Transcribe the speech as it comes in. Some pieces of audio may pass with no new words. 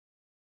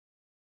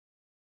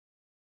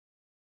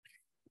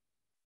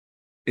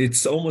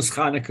It's almost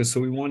Chanuka, so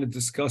we want to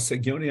discuss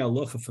Hegyonei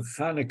Halacha for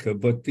Chanuka.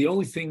 But the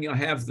only thing I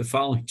have the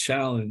following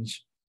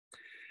challenge.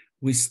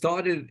 We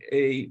started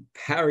a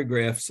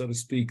paragraph, so to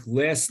speak,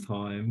 last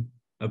time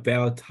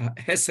about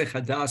Hesech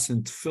Hadas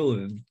and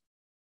Tefillin,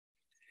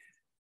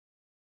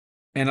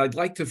 and I'd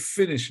like to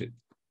finish it.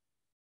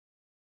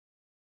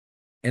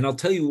 And I'll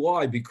tell you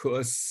why,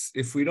 because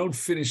if we don't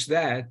finish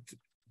that,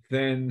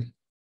 then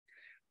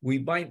we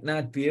might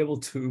not be able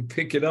to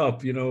pick it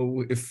up. You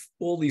know, if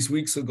all these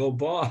weeks will go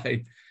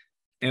by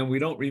and we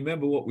don't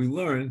remember what we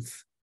learned,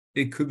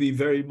 it could be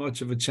very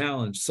much of a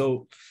challenge.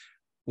 So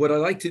what I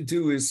like to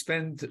do is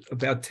spend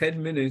about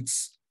 10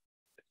 minutes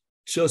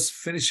just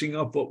finishing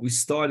up what we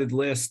started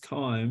last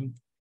time.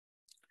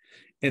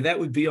 And that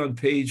would be on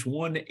page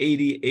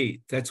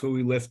 188. That's where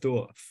we left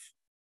off.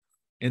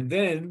 And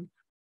then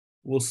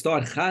we'll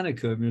start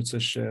Chanuka, Mirza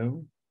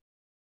Hashem,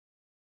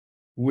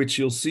 which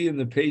you'll see in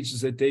the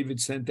pages that David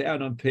sent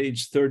out on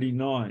page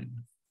 39.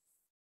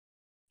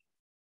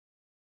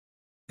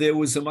 There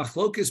was a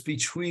machlokas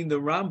between the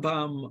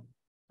Rambam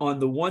on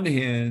the one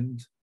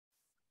hand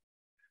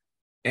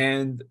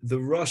and the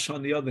Rosh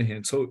on the other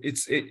hand. So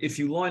if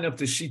you line up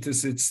the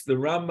Shittas, it's the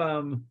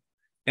Rambam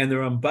and the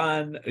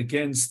Ramban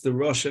against the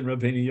Rosh and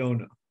Rabbeinu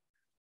Yonah.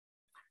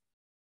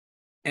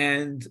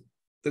 And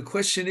the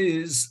question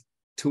is,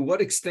 to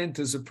what extent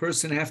does a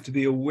person have to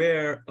be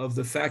aware of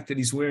the fact that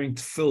he's wearing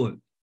tefillin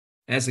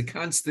as a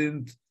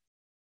constant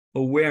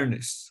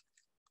awareness?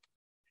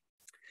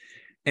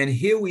 And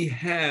here we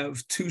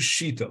have two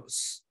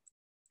shitos.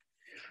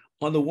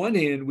 On the one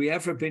hand, we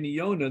have Rabbeinu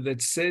Yonah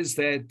that says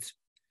that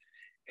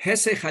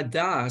Hesech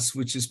Hadas,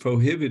 which is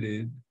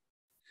prohibited,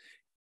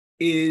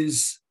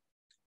 is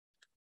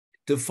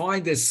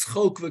defined as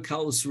Chok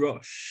v'Kalos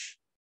Rosh.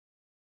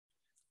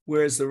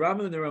 Whereas the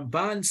Rambam and the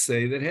Ramban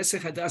say that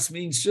Hesech Hadas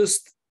means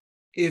just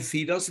if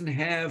he doesn't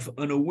have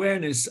an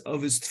awareness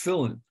of his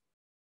tefillin.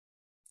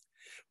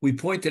 We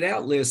pointed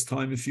out last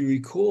time, if you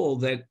recall,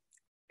 that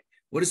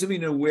what does it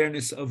mean,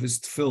 awareness of his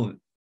tefillin?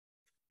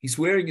 He's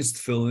wearing his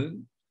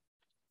tefillin,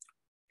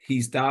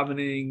 he's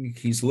davening,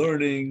 he's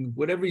learning,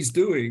 whatever he's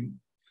doing,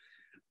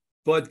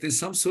 but there's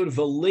some sort of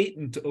a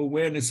latent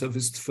awareness of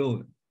his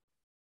tefillin.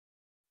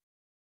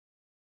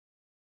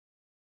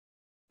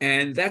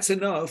 And that's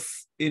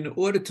enough in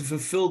order to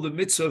fulfill the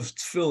mitzvah of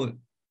tefillin.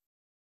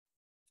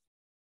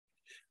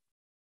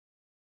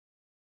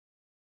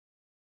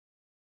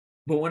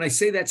 But when I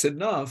say that's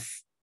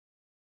enough,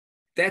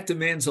 that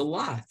demands a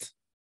lot.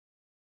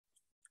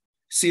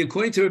 See,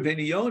 according to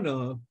Rabbeinu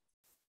Yonah,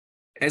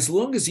 as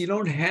long as you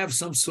don't have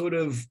some sort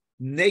of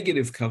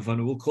negative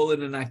kavanah, we'll call it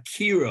an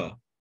akira,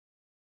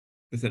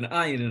 with an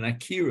ayin, an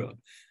akira,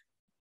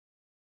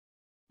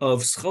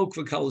 of schok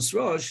v'kalos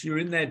rosh, you're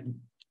in that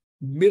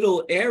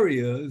middle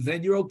area,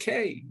 then you're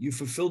okay. You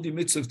fulfilled your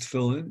mitzvah of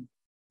tefillin,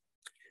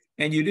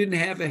 and you didn't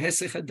have a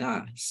hesech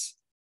hadas.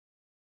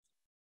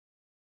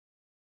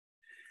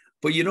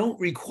 But you don't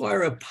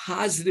require a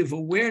positive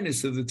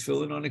awareness of the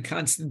tefillin on a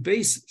constant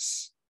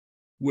basis.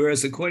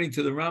 Whereas according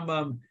to the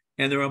Rambam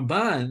and the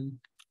Ramban,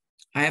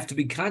 I have to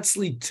be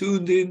constantly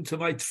tuned in to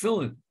my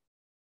tefillin.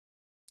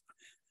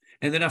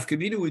 And the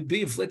nafkamina would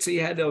be if, let's say, you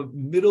had a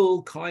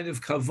middle kind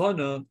of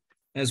kavana,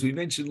 as we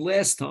mentioned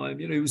last time,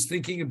 you know, he was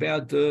thinking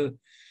about the,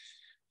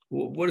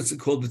 what is it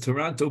called, the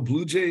Toronto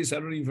Blue Jays? I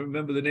don't even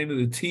remember the name of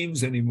the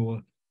teams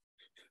anymore.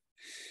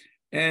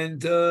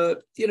 And,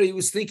 you know, he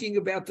was thinking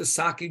about the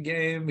soccer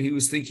game. He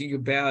was thinking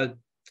about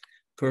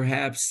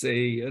perhaps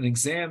an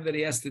exam that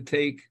he has to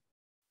take.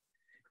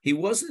 He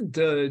wasn't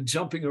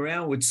jumping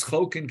around with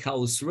schok and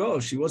kalos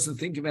rosh. He wasn't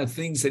thinking about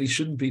things that he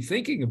shouldn't be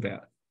thinking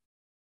about.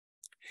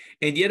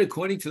 And yet,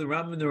 according to the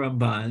Rambam and the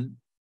Ramban,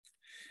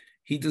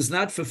 he does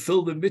not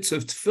fulfill the mitzvah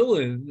of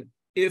tefillin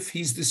if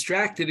he's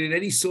distracted in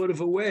any sort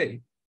of a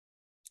way,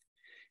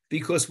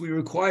 because we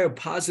require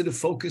positive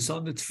focus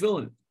on the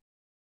tefillin.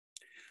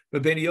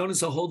 Rabbeinu Yonah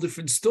is a whole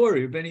different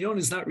story. Rabbeinu Yonah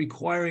is not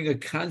requiring a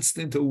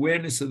constant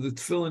awareness of the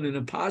tefillin in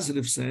a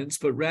positive sense,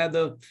 but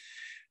rather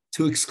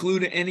to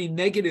exclude any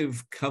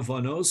negative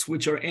kavanos,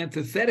 which are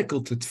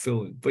antithetical to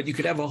tefillin. But you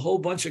could have a whole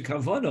bunch of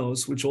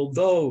kavanos, which,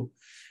 although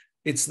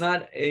it's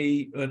not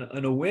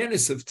an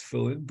awareness of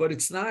tefillin, but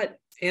it's not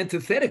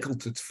antithetical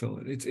to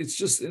tefillin. It's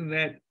just in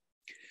that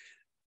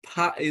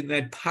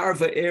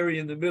parva area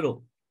in the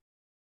middle.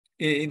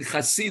 In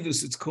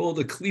Chassidus, it's called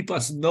a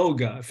klipas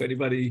noga, if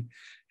anybody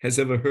has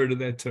ever heard of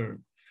that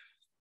term.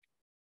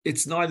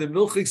 It's neither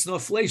milchiks nor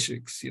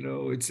fleishiks, you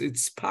know,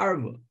 it's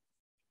parva.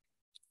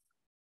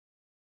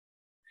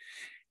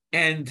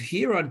 And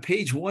here on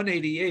page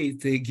 188,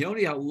 the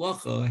Hegyonei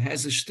Halacha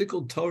has a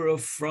shtickle Torah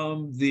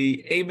from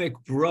the Emek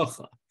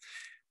Bracha.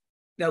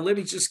 Now, let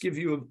me just give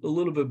you a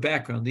little bit of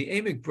background. The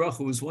Emek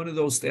Bracha was one of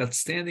those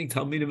outstanding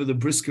Talmidim of the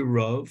Brisker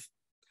Rav.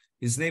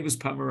 His name was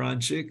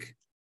Pomeranchik.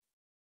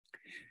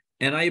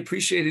 And I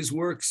appreciate his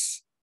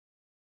works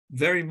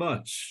very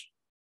much.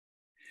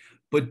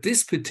 But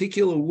this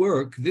particular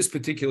work, this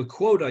particular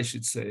quote, I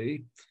should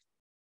say,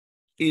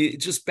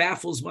 it just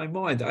baffles my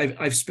mind.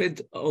 I've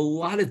spent a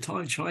lot of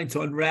time trying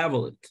to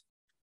unravel it.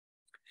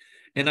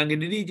 And I'm going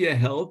to need your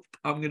help.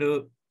 I'm going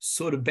to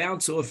sort of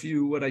bounce off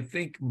you what I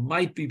think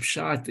might be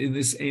pshat in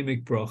this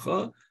Emek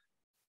Bracha,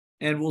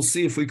 and we'll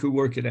see if we could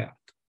work it out.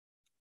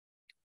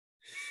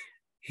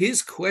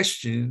 His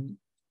question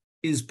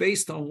is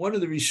based on one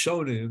of the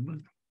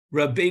Rishonim,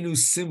 Rabbeinu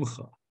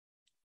Simcha.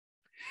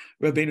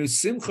 Rabbeinu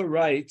Simcha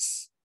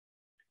writes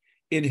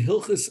in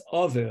Hilchas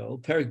Avel,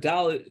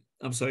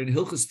 in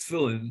Hilchas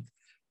Tefillin,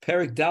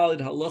 Perek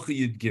Daled Halacha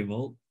Yud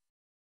Gimel,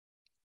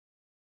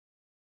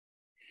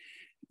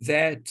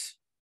 that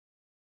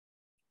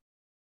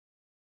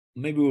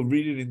maybe we'll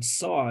read it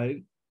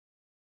inside.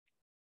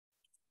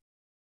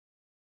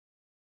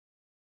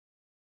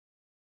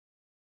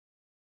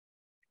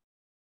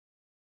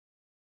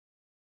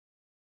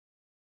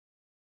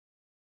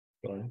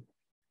 Sorry.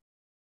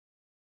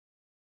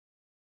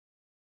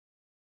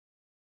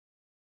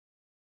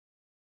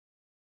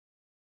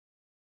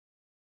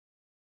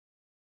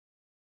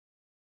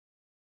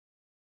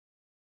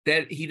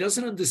 That he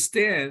doesn't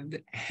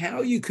understand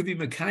how you could be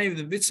Mekayim in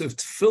the mitzvah of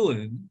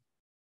tefillin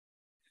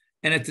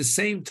and at the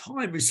same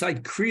time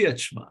recite Kriyat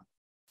Shema.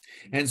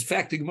 And in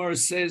fact, the Gemara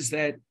says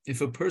that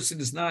if a person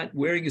is not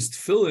wearing his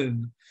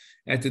tefillin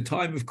at the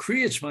time of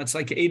Kriyat Shema, it's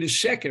like Eid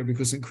Sheker,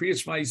 because in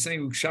Kriyat Shema he's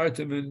saying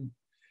Ukshartim and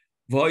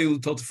Vayul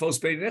Totafos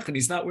Beinech, and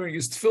he's not wearing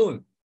his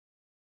tefillin.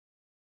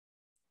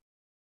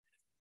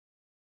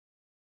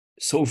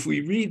 So if we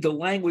read the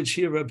language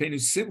here,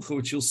 Rabbeinu Simcha,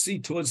 which you'll see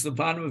towards the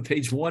bottom of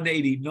page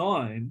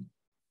 189,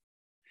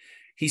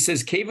 he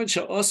says, Kevan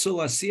sha'asur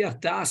lasiach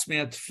das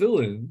me'at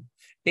tefillin,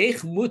 ech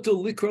mutar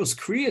likros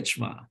kriyat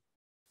shema,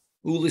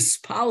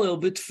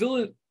 u'lispalel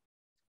b'tefillin.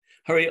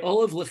 Harei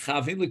olav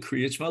lechavin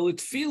lekriyat shema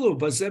l'tfilu,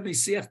 bazeh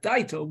mesiach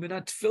daito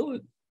minat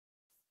tefillin.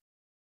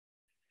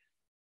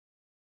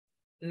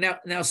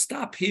 Now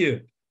stop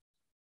here.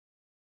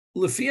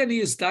 Lefi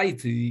aniyas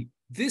daiti,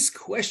 this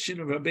question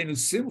of Rabbeinu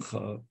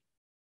Simcha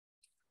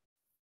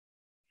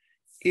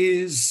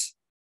is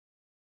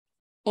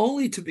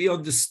only to be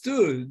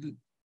understood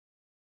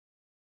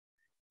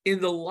in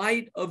the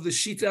light of the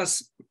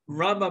Shitas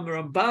Rambam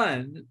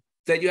Ramban,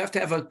 that you have to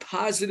have a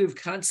positive,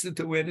 constant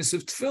awareness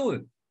of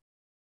tefillin.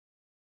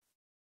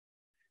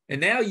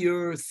 And now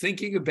you're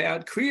thinking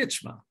about Kriyat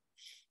Shema,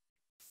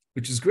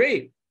 which is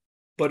great,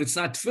 but it's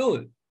not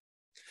tefillin.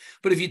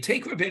 But if you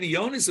take Rabbeinu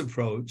Yonah's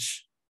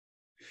approach,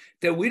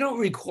 that we don't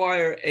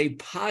require a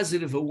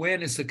positive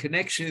awareness, a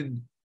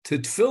connection to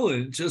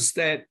tefillin, just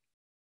that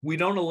we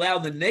don't allow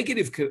the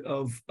negative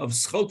of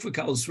schok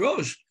v'kalos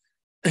rosh.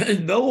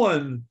 No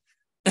one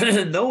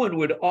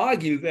would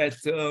argue that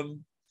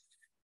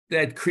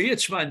that Kriyat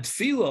Shema and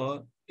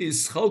Tefillah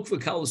is schok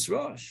v'kalos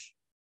rosh.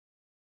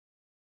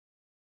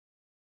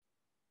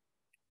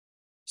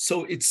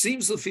 So it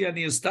seems l'fi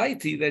aniyas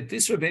daiti that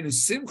this Rabbeinu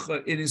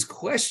Simcha, in his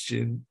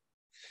question,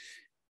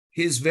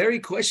 his very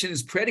question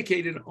is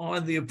predicated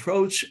on the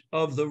approach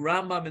of the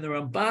Rambam and the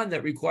Ramban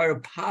that require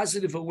a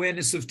positive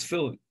awareness of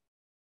tefillin.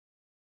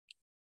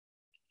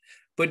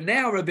 But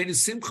now Rabbeinu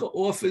Simcha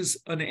offers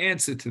an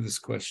answer to this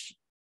question.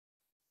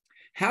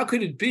 How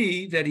could it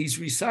be that he's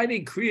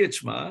reciting Kriyat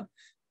Shema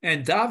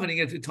and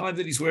davening at the time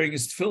that he's wearing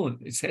his tefillin?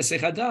 It's Hesech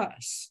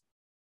Hadas.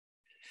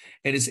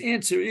 And his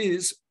answer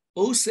is,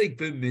 Osek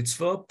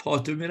b'mitzvah,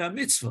 poter min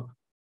ha-mitzvah.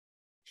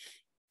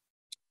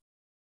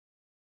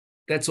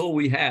 That's all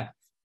we have.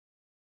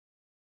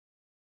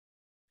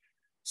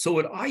 So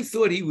what I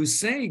thought he was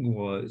saying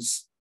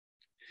was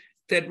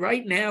that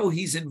right now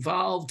he's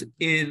involved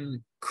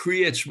in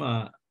Kriyat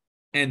Shema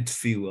and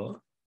Tefillah,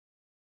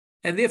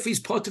 and therefore he's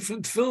poter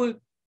from Tefillin.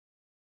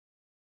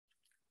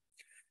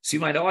 So you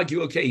might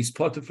argue, okay, he's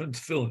poter from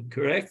Tefillin,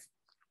 correct?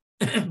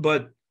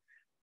 But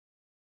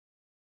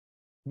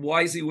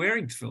why is he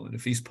wearing Tefillin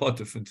if he's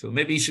poter from Tefillin?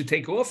 Maybe he should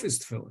take off his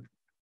Tefillin.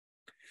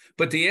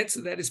 But the answer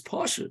to that is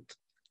pashut.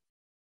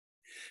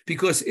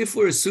 Because if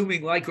we're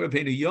assuming like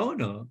Rabbeinu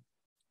Yonah,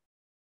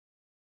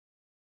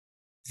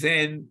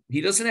 then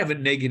he doesn't have a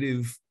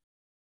negative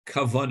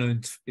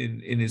kavanah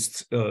in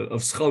his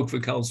of schok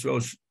v'kalos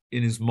rosh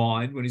in his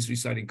mind when he's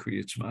reciting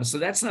Kriyat Shema. So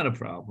that's not a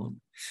problem.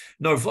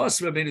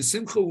 Narvas Rabbeinu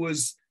Simcha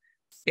was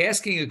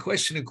asking a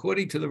question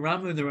according to the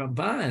Rambam and the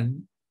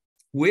Ramban,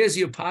 where's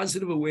your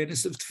positive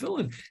awareness of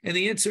tefillin? And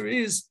the answer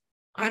is,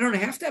 I don't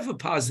have to have a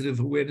positive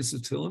awareness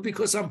of tefillin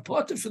because I'm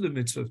poter for the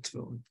mitzvah of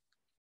tefillin.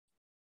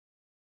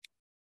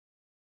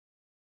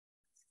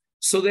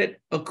 So that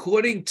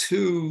according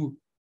to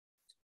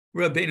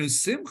Rabbeinu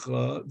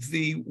Simcha,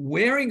 the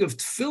wearing of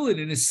tefillin,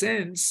 in a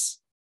sense,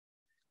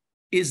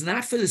 is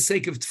not for the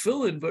sake of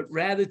tefillin, but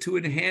rather to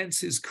enhance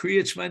his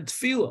Kriyat Shema and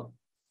Tefillah.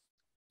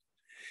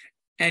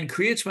 And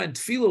Kriyat Shema and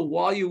Tefillah,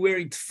 while you're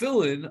wearing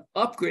tefillin,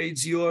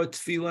 upgrades your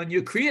Tefillah and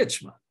your Kriyat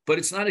Shema, but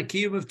it's not a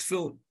kiyum of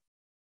tefillin.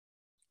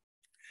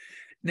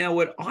 Now,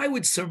 what I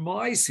would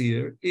surmise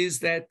here is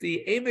that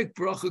the Emek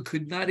Bracha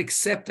could not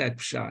accept that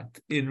pshat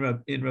in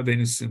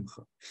Rabbeinu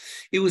Simcha.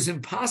 It was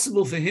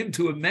impossible for him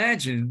to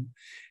imagine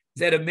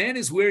that a man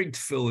is wearing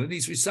tefillin,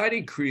 he's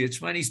reciting Kriyat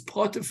Shema, and he's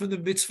poter from the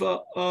mitzvah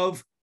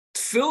of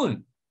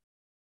tefillin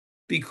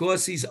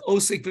because he's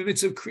osik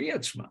b'mitzvah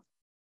Kriyat Shema.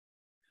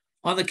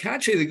 On the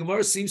contrary, the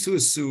Gemara seems to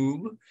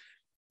assume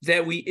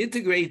that we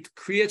integrate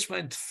Kriyat Shema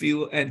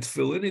and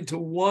Tefillin into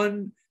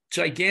one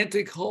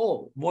gigantic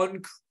whole,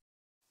 one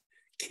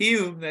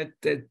kiyum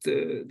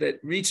that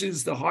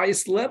reaches the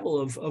highest level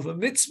of a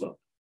mitzvah.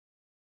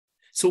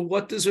 So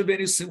what does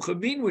Rabbeinu Simcha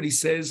mean when he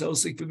says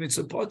Osik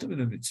b'mitzvah potem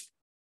in a mitzvah?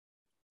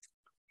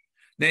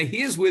 Now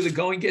here's where the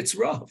going gets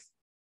rough.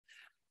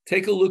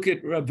 Take a look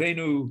at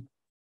Rabbeinu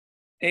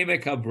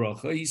Emek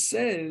HaBracha. He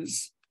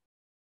says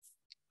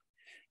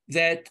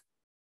that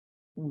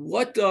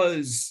what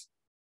does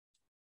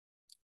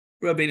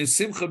Rabbeinu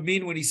Simcha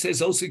mean when he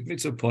says Osik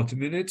mitzvah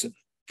potem in it?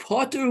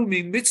 Poter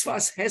mi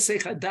mitzvahs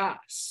hesech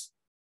hadas.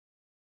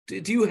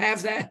 Do you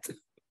have that?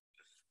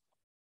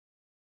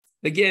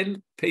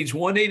 Again, page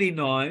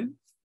 189.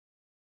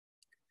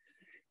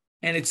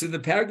 And it's in the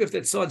paragraph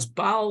that starts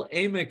Baal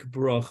Emek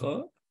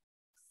Bracha.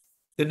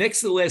 The next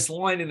to the last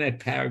line in that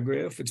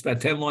paragraph, it's about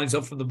 10 lines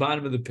up from the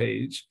bottom of the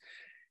page.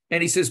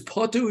 And he says,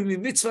 Poter mi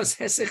mitzvahs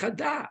hesech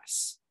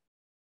hadas.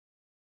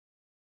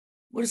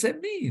 What does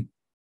that mean?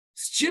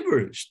 It's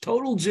gibberish,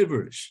 total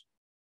gibberish.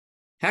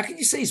 How can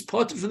you say he's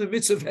potter from the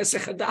mitzvah of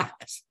hesech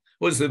hadas?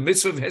 What is the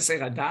mitzvah of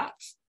hesech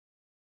hadas?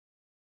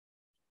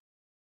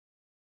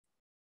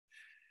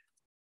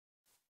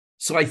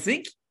 So I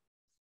think,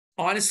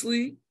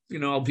 honestly,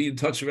 I'll be in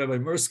touch with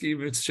Rabbi Mirsky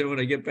when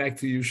I get back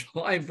to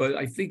Yerushalayim, but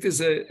I think there's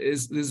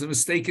a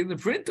mistake in the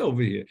print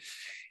over here.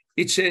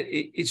 It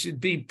should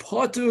be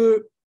potter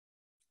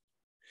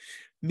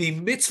mi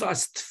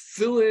mitzvahs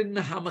tefillin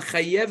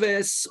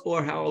hamachayeves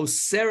or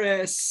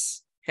haoseres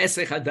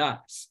hesech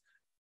hadas.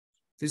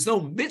 There's no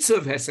mitzvah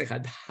of hesech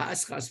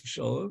hadas, chas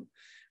v'sholom.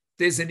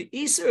 There's an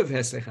iser of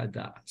hesech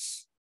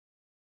hadas.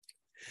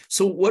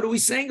 So what are we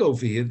saying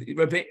over here?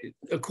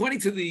 According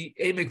to the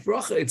Emek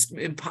Bracha, it's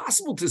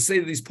impossible to say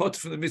that he's potter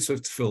from the mitzvah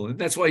of tefillin.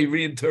 That's why he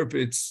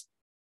reinterprets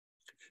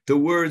the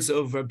words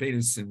of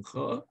Rabbeinu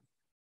Simcha.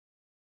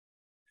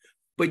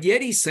 But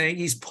yet he's saying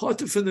he's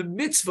potter from the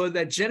mitzvah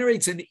that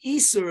generates an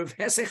iser of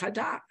hesech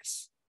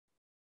hadas.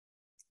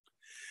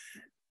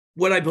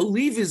 What I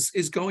believe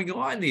is going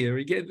on here,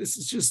 again, this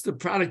is just the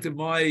product of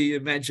my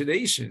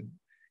imagination,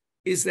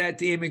 is that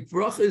the Emek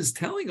Bracha is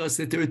telling us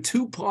that there are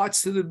two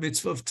parts to the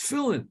mitzvah of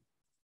tefillin.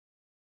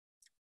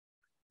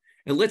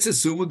 And let's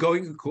assume we're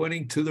going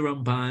according to the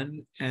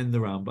Ramban and the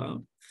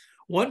Rambam.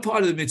 One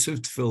part of the mitzvah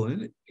of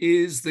tefillin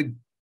is the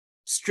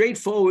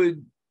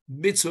straightforward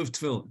mitzvah of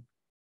tefillin.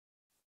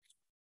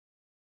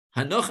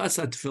 Hanochas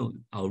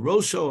tefillin, al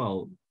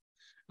rosho,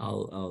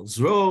 al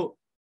zro.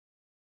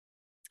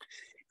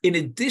 In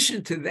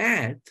addition to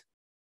that,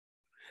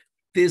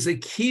 there's a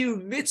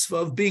kiyum mitzvah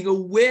of being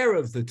aware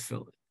of the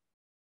tefillin.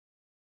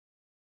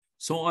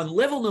 So on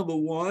level number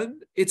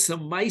one, it's a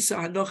Maisa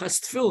Hanochas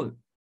Tefillin.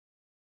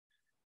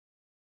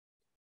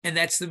 And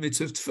that's the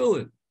mitzvah of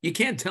Tefillin. You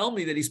can't tell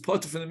me that he's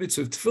potter from the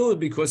mitzvah of Tefillin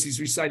because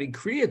he's reciting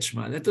Kriyat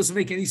Shema. That doesn't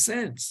make any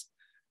sense.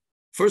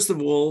 First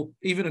of all,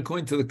 even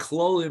according to the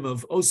klolim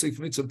of Osik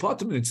mitzvah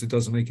potter mitzvah, it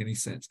doesn't make any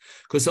sense.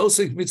 Because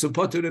Osik mitzvah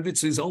potter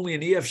mitzvah is only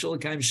an EF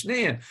Shalakayim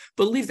Shneah.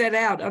 But leave that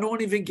out. I don't want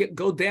to even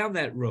go down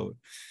that road.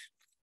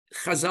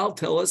 Chazal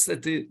tell us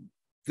that the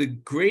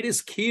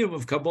greatest kiyum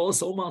of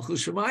Kabbalas Ol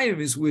Malchus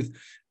Shemayim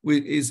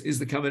is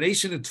the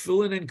combination of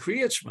Tefillin and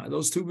Kriyat Shema.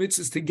 Those two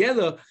mitzvahs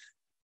together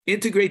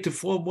integrate to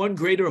form one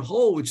greater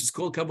whole, which is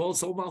called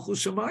Kabbalas Ol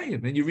Malchus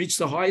Shemayim, and you reach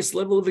the highest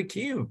level of a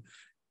kiyum.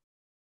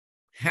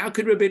 How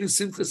could Rabbeinu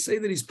Simcha say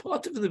that he's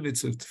part of the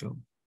mitzvah of Tefillin?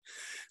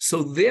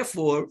 So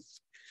therefore,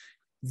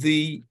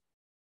 the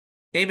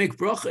Emek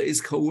Bracha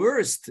is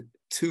coerced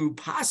to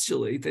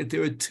postulate that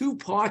there are two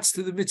parts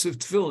to the mitzvah of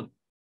Tefillin.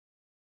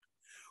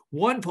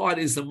 One part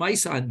is the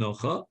Maisa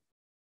Hanocha,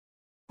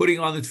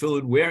 putting on the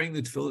tefillin, wearing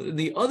the tefillin, and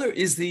the other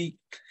is the,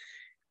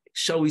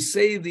 shall we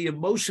say, the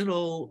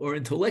emotional or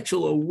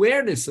intellectual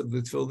awareness of the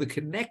tefillin, the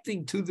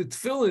connecting to the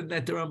tefillin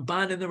that the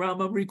Ramban and the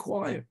Rambam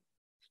require.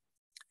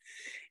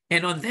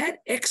 And on that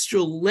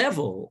extra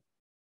level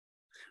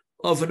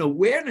of an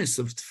awareness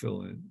of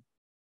tefillin,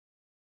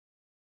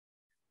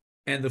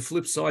 and the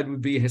flip side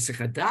would be hesech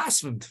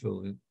hadas from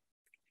tefillin,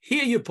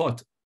 here you're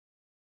potter.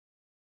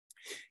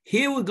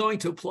 Here we're going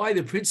to apply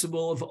the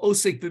principle of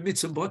osek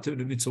b'mitzvah poter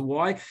to mitzvah.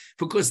 Why?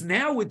 Because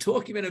now we're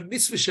talking about a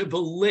mitzvah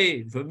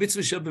shebalev, a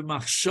mitzvah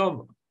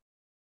shebemachshava.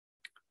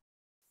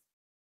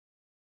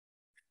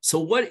 So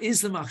what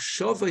is the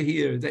machshava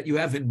here that you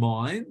have in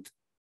mind?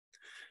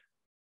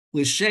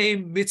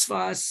 L'shem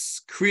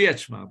mitzvahs kriyat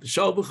shema,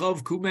 b'shal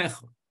b'chav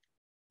kumecha.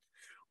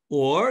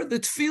 Or the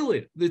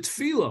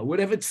tefillah,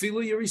 whatever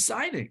tefillah you're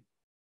reciting.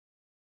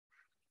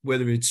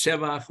 Whether it's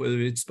Shevach, whether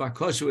it's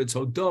Bakosha, it's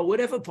Hodah,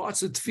 whatever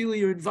parts of Tefillah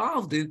you're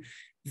involved in,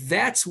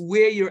 that's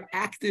where your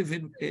active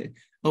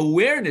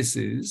awareness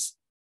is.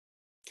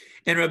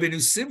 And Rabbeinu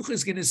Simcha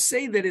is going to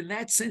say that in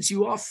that sense,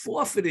 you are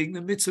forfeiting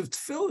the mitzvah of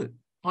Tefillin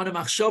on a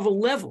machshava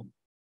level.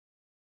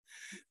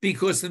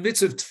 Because the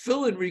mitzvah of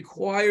Tefillin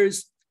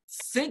requires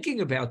thinking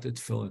about the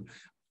Tefillin,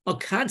 a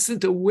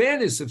constant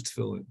awareness of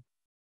Tefillin.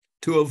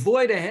 To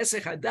avoid a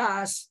Hesech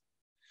Hadas,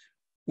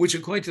 which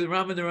according to the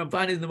Rambam and the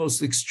Ramban in the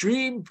most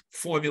extreme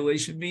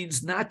formulation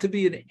means not to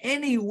be in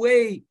any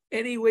way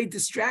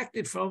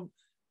distracted from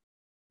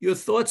your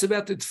thoughts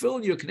about the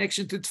tefillin, your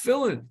connection to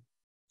tefillin.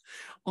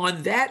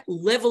 On that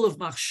level of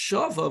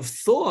machshava, of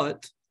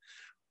thought,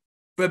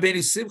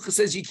 Rabbeinu Simcha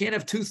says you can't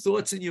have two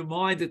thoughts in your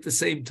mind at the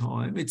same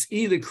time. It's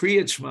either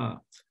Kriyat Shema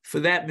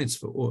for that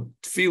mitzvah, or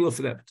Tefillah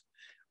for that mitzvah,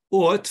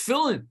 or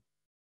Tefillin.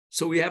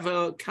 So we have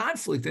a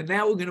conflict, and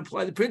now we're going to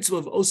apply the principle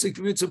of Osik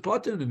v'mitzvah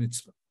pater in the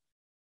mitzvah.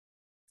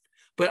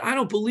 But I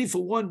don't believe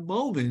for one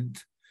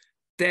moment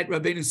that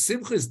Rabbeinu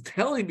Simcha is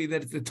telling me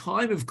that at the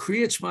time of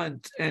Kriyat Shema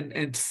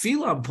and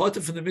Tefillah, I'm pater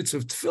from the mitzvah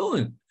of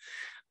Tefillin.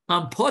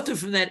 I'm pater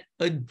from that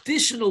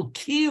additional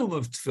kiyum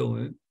of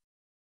Tefillin.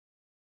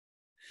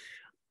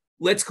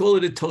 Let's call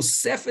it a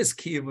Tosefes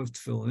kiyum of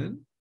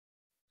Tefillin,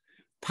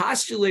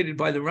 postulated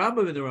by the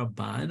Rambam and the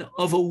Ramban,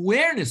 of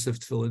awareness of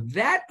Tefillin.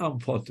 That I'm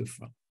pater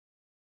from.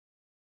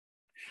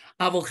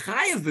 Aval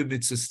chayav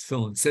b'mitzvahs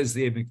Tefillin, says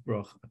the Emek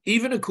Bracha.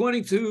 Even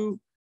according to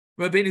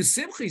Rabbeinu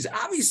Simcha, he's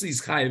obviously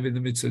chayav in the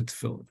mitzvah of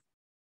Tefillin.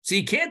 So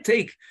you can't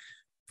take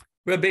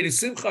Rabbeinu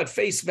Simcha at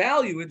face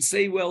value and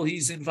say, well,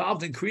 he's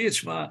involved in Kriyat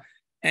Shema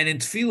and in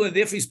Tefillah, and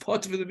therefore he's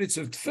pater for the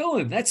mitzvah of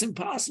Tefillin. That's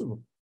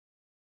impossible.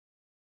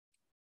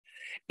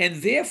 And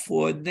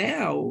therefore,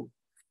 now,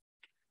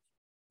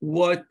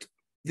 what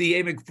the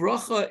Emek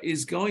Bracha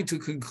is going to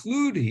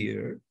conclude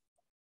here,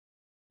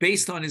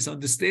 based on his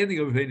understanding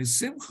of Rabbeinu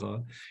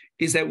Simcha,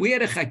 is that we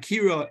had a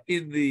chakira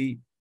in the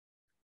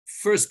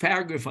first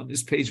paragraph on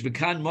this page,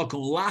 V'kan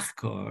Makom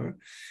Lachkar,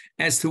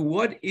 as to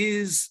what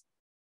is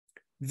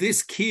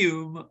this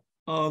kiyum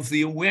of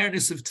the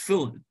awareness of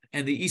tefillin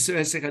and the Isur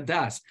Hesek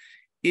Hadas.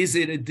 Is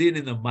it a din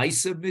in the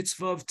Maisa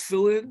mitzvah of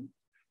tefillin,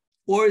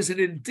 or is it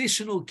an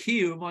additional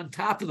kiyum on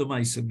top of the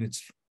Maisa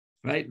mitzvah?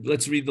 Right?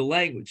 Let's read the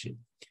language here.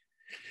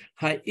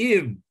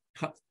 Ha'im,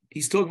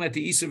 he's talking about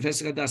the Isur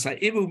Hesek Hadas.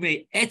 Ha'im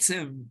umei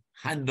etzem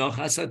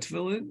hanochas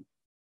tefillin,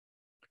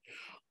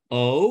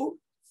 o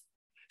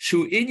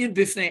shu inyan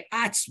bifnei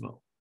atzmo,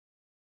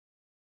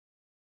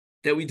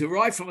 that we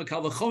derive from a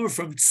kal v'chomer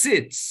from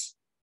tzitz,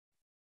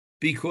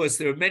 because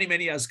there are many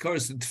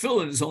azkaras in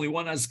tefillin. There's only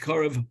one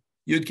azkar of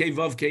Yud Kei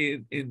Vav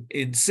Kei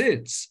in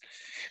tzitz,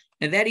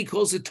 and that he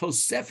calls it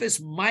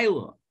Tosefes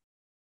Maila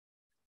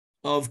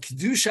of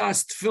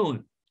Kedushas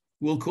Tefillin.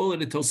 We'll call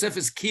it a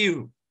Tosefes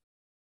Kiyum.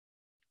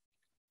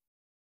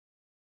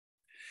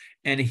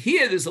 And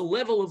here there's a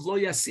level of Lo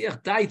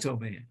Yasiach Daito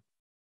man.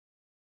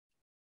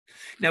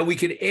 Now we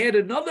can add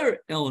another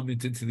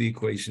element into the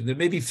equation. There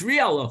may be three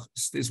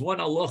halachas. There's one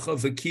halacha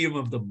of a kiyum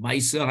of the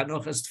Maisa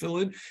Hanochas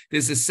Tefillin.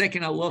 There's a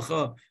second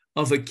halacha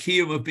of a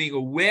kiyum of being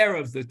aware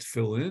of the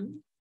Tefillin.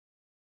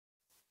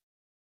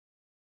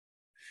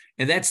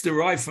 And that's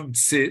derived from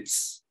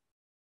tzitz,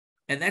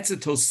 and that's a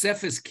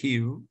Tosefes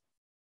kiyum.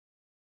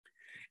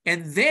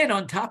 And then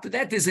on top of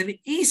that, there's an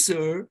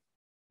Isur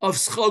of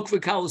schok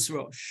v'kalas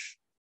rosh,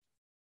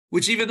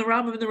 which even the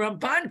Rambam and the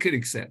Ramban could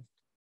accept.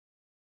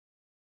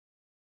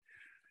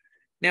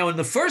 Now, in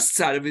the first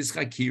side of his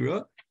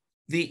chakira,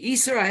 the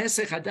Isur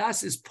HaHesek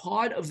Hadas is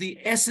part of the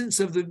essence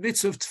of the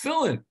mitzvah of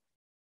tefillin.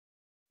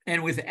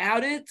 And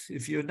without it,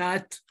 if you're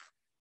not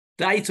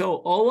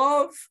daito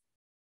olav,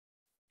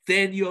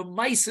 then your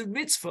Maisa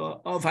mitzvah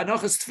of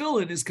Hanochas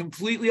Tefillin is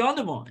completely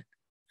undermined.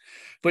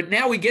 But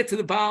now we get to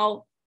the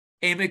Baal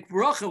Emek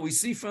Bracha. We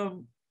see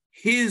from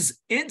his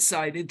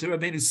insight into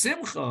Rabbeinu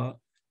Simcha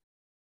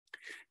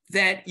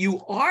that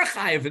you are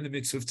chayav in the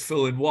mitzvah of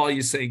Tefillin while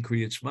you're saying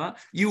Kriyat Shema.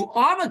 You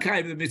are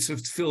makayev in the mitzvah of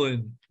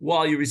Tefillin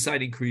while you're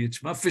reciting Kriyat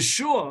Shema, for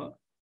sure.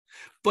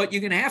 But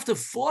you're going to have to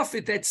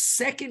forfeit that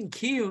second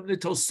kiyum, the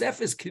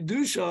Tosefes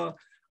Kedusha,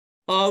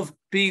 of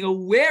being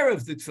aware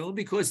of the tefillin,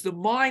 because the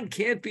mind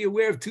can't be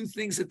aware of two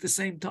things at the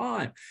same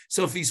time.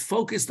 So if he's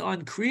focused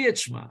on Kriyat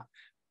Shema,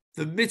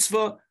 the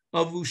mitzvah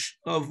of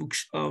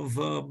B'Shavcha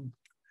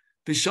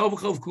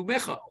of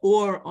Kumecha,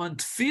 or on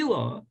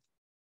Tefillah,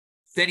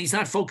 then he's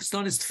not focused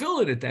on his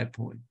tefillin at that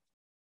point.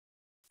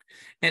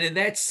 And in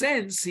that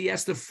sense, he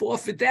has to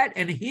forfeit that.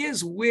 And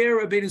here's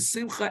where Rabbeinu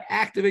Simcha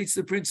activates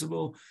the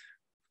principle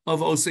of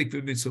Osek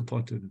v'mitzvah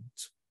pater.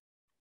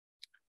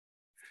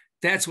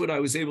 That's what I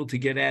was able to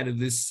get out of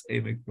this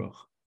Emek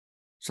Bracha.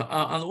 So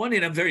on the one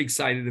hand, I'm very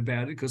excited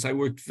about it because I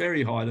worked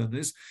very hard on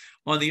this.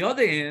 On the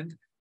other hand,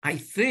 I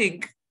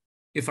think,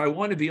 if I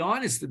want to be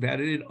honest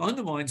about it, it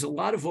undermines a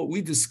lot of what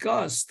we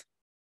discussed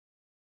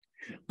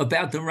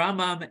about the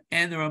Rambam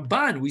and the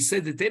Ramban. We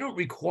said that they don't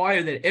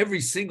require that every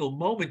single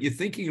moment you're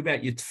thinking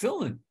about your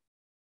tefillin.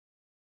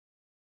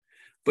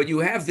 But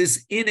you have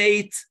this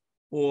innate,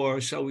 or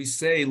shall we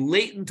say,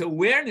 latent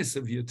awareness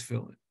of your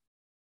tefillin.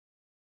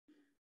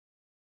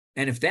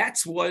 And if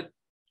that's what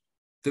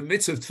the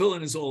mitzvah of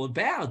tefillin is all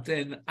about,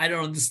 then I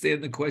don't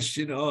understand the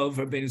question of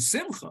Rabbeinu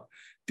Simcha,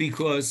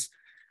 because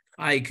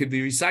I could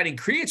be reciting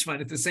Kriyat Shema,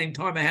 and at the same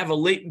time I have a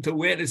latent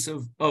awareness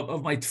of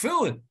my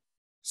tefillin.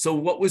 So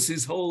what was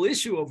his whole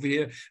issue over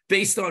here,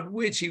 based on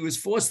which he was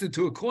forced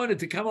into a corner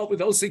to come up with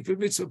Osik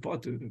v'mitzvah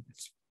pater?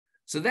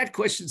 So that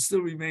question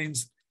still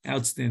remains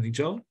outstanding.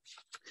 Joe?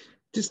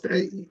 Just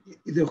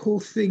the whole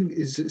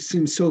thing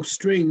seems so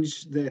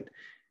strange that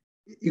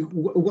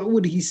what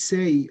would he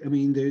say? I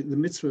mean, the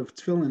mitzvah of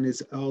tefillin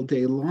is all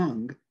day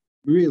long,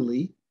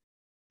 really,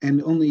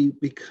 and only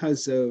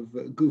because of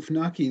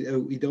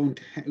gufnaki we don't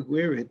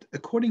wear it.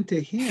 According to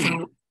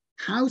him,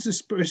 how's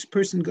this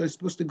person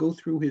supposed to go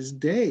through his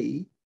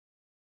day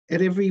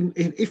at every,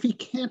 if he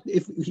can't,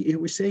 if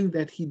we're saying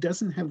that he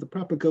doesn't have the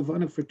proper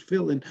kavanah for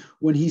tefillin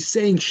when he's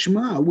saying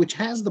Shema, which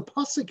has the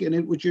pasuk in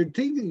it, which you're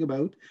thinking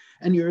about,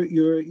 and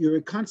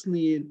you're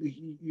constantly,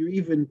 you're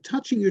even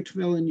touching your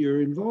tefillin,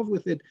 you're involved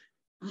with it.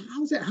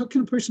 How's that? How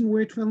can a person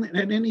wear tefillin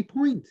at any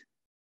point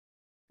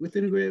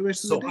within the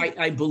rest of the day?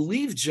 So I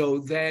believe, Joe,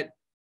 that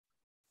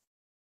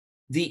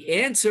the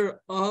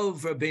answer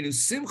of Rabbeinu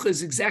Simcha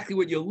is exactly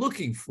what you're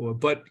looking for,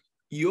 but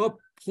your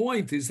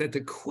point is that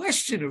the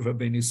question of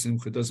Rabbeinu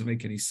Simcha doesn't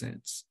make any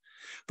sense.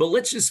 But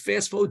let's just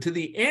fast forward to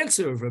the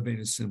answer of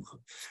Rabbeinu Simcha.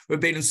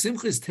 Rabbeinu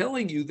Simcha is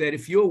telling you that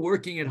if you're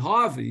working at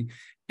Harvey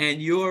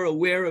and you're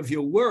aware of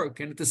your work,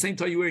 and at the same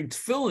time you're wearing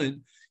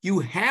tefillin, you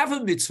have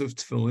a mitzvah of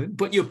tefillin,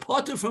 but you're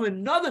potter from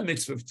another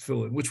mitzvah of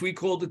tefillin, which we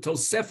call the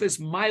Tosefes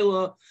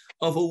Maila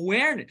of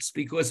awareness.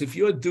 Because if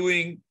you're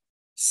doing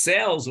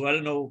sales, or I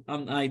don't know,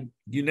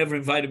 you never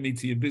invited me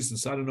to your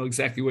business. I don't know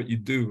exactly what you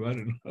do. I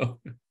don't know.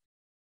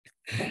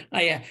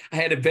 I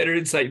had a better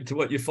insight into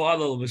what your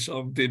father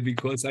Shalom did,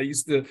 because I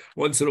used to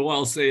once in a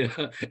while say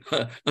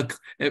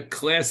a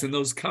class in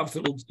those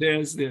comfortable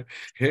chairs there.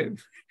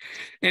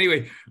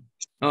 Anyway,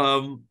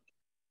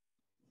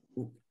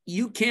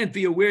 you can't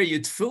be aware your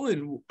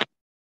tefillin,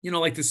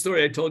 like the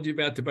story I told you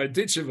about the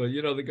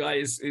Barditcheva, the guy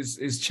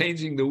is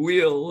changing the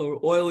wheel or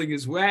oiling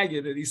his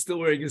wagon and he's still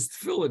wearing his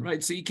tefillin,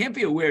 right? So you can't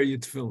be aware of your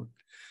tefillin.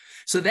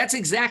 So that's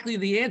exactly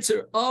the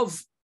answer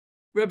of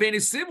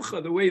Rabbeinu Simcha,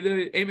 the way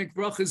the Emek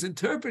Bracha is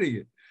interpreting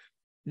it.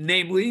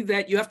 Namely,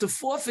 that you have to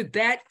forfeit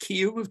that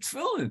kiyum of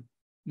tefillin,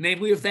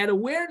 namely of that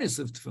awareness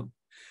of tefillin.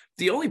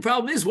 The only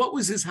problem is, what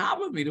was his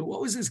havamina?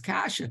 What was his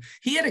kasha?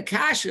 He had a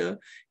kasha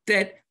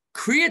that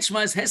Kriyat Shema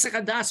is hesach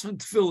hadas from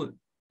tefillin.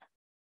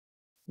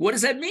 What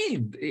does that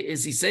mean?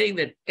 Is he saying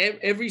that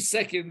every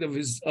second of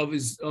his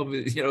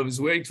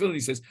wearing tefillin, he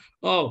says,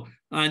 "Oh,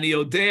 ani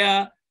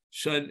odea,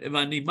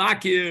 ani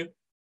makir,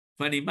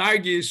 ani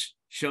margish,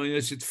 showing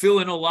us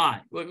tefillin a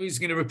lot." He's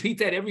going to repeat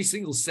that every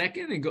single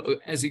second and go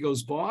as he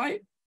goes by.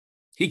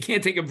 He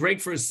can't take a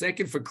break for a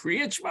second for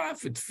Kriyat Shema,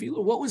 for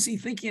tefillah. What was he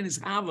thinking in his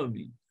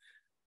havamina?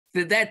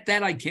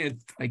 That I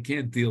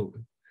can't deal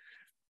with.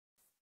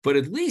 But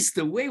at least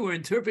the way we're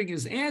interpreting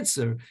his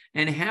answer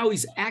and how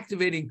he's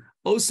activating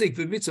Osek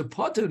v'mitzvah,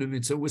 Pater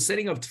v'mitzvah, we're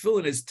setting up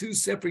tefillin as two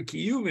separate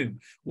kiyumim.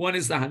 One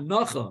is the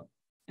hanacha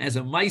as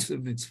a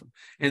ma'aseh mitzvah,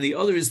 and the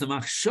other is the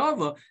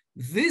machshava.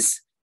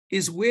 This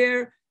is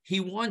where he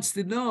wants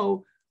to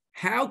know,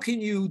 how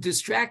can you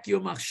distract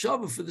your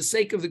machshava for the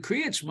sake of the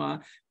Kriyat Shema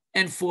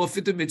and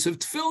forfeit the mitzvah of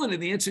tefillin?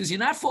 And the answer is, you're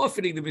not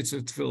forfeiting the mitzvah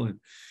of tefillin.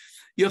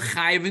 You're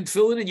chayiv in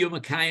tefillin and you're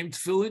makayim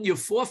tefillin. You're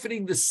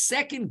forfeiting the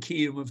second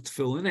kiyum of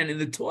tefillin. And in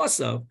the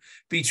toss-up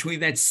between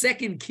that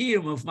second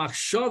kiyum of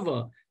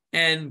machshava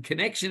and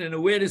connection and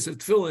awareness of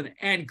tefillin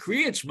and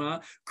Kriyat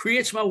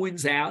Shema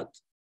wins out.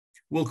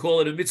 We'll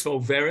call it a mitzvah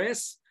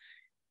overes.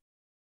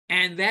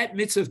 And that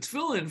mitzvah of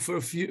tefillin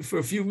for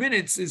a few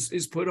minutes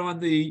is put on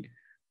the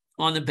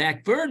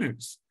back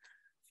burners.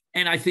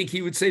 And I think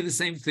he would say the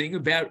same thing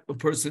about a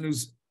person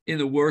who's in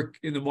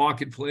the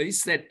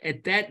marketplace, that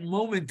at that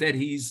moment that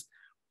he's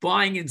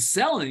buying and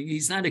selling,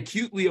 he's not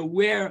acutely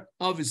aware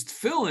of his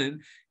tefillin.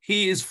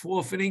 He is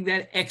forfeiting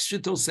that extra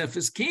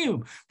tosefes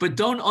kiyum. But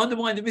don't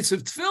undermine the mitzvah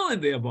of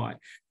tefillin thereby.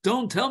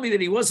 Don't tell me that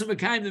he wasn't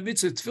makayim the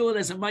mitzvah of tefillin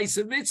as a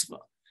ma'aseh mitzvah.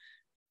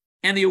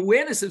 And the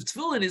awareness of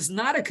tefillin is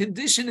not a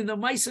condition in the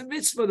ma'aseh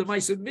mitzvah. The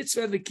ma'aseh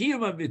mitzvah and the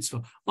kiyum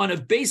mitzvah on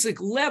a basic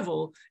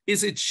level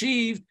is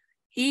achieved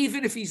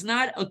even if he's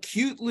not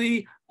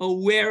acutely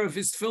aware of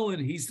his tefillin.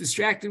 He's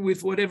distracted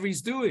with whatever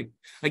he's doing.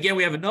 Again,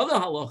 we have another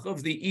halach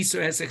of the Isur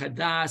Hesech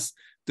Hadas,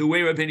 the way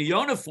Rabbeinu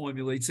Yonah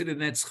formulates it,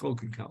 and that's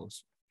Chok and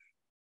Kalos.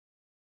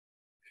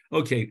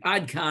 Okay,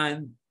 Ad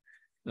Kan,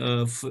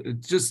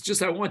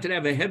 just I wanted to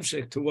have a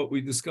hemshech to what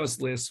we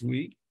discussed last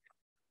week.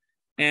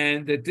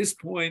 And at this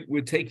point,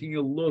 we're taking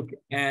a look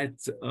at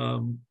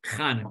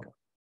Chanuka.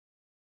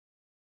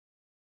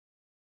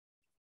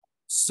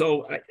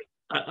 So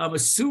I'm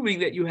assuming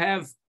that you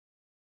have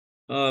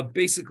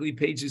basically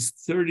pages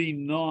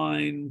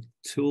 39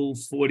 till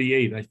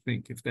 48, I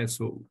think, if that's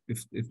what,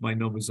 if my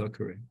numbers are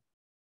correct.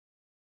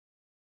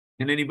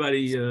 Can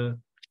anybody,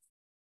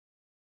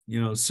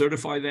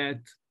 certify that?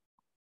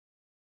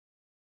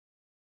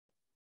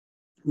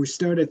 We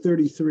start at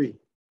 33.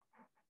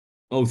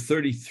 Oh,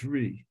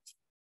 33.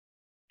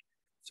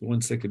 So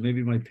one second,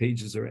 maybe my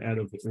pages are out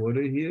of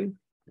order here.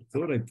 I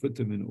thought I put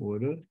them in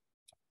order.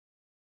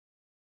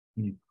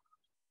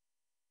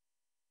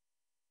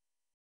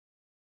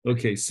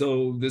 Okay,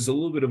 so there's a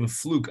little bit of a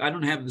fluke. I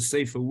don't have the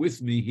sefer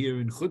with me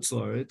here in Chutz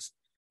La'aretz.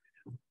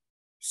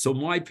 So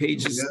my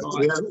pages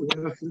we have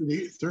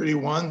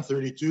 31,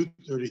 32,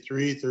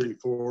 33,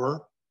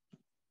 34,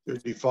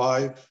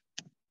 35,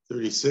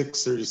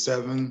 36,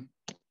 37,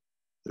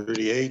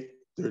 38,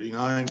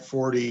 39,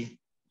 40,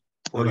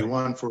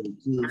 41,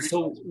 42.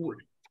 So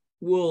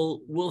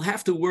we'll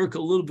have to work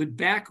a little bit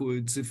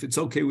backwards if it's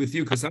okay with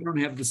you, because I don't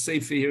have the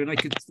sefer here, and I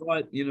could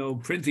start,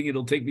 printing.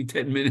 It'll take me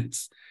 10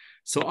 minutes.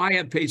 So I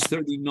have page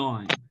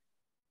 39.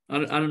 I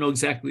don't know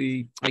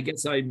exactly. I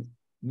guess I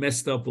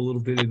messed up a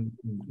little bit.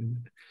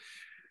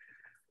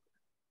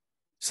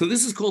 So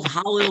this is called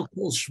Hallel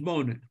Kol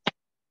Shmona.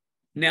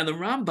 Now the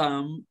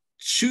Rambam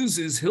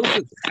chooses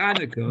Hilchot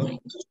Chanuka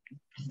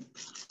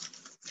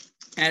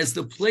as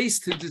the place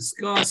to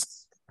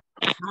discuss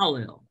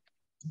Hallel.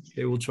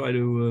 Okay, we'll try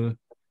to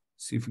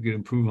see if we can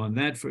improve on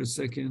that for a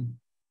second.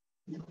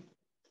 Yeah.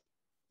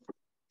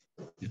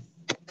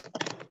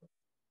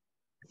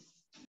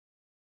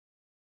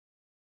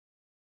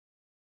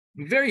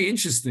 Very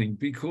interesting,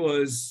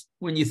 because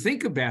when you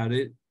think about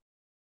it,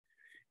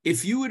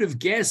 if you would have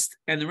guessed,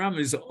 and the Rambam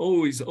is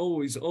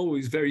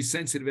always very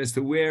sensitive as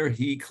to where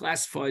he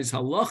classifies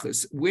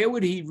halachas, where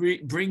would he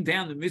bring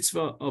down the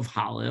mitzvah of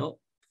Hallel?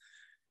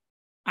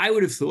 I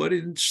would have thought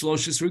in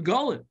Shloshes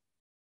Regalim,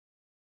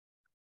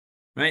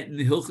 right? In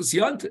the Hilchos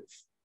Yontif.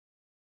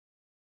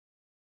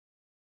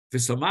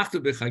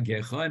 V'samachta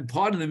b'chagecha, and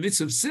part of the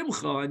mitzvah of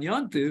Simcha on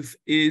Yontif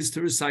is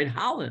to recite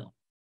Hallel.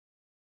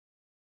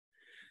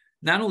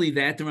 Not only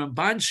that, the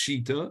Ramban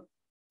Shita,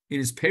 in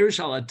his Perish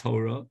al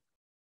Torah,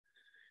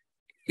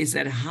 is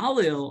that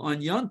Hallel on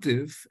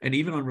Yontif, and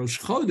even on Rosh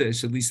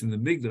Chodesh, at least in the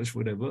Migdash,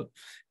 whatever,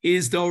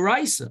 is the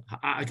Oraisa.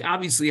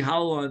 Obviously,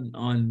 Hallel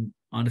on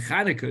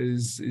Chanuka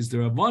is the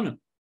Rabbanim.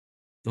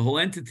 The whole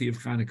entity of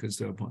Chanuka is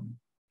the Rabbanim.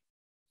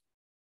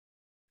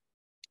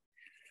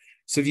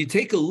 So if you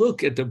take a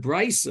look at the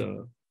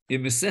Brisa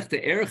in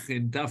Masechta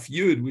Erchin, Daf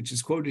Yud, which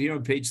is quoted here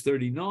on page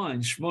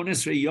 39,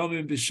 Shmonesrei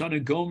Yomim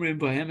b'Shana Gomrim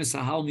b'Hemes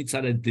Hahal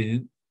Mitzad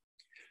Adin.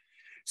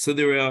 So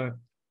there are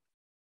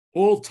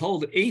all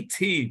told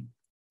 18.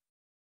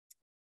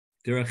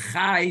 There are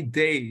Chai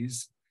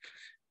days.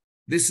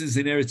 This is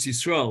in Eretz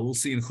Yisrael. We'll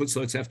see in Chutz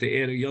La'aretz after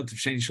Ere Yontif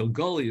Sheni Shel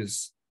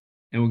Goliath,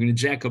 and we're going to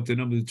jack up the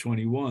number to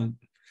 21.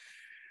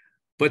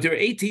 But there are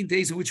 18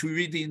 days in which we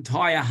read the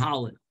entire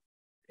Hallel.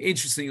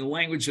 Interesting, the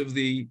language of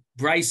the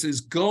Bryce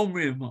is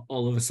Gomrim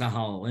all of us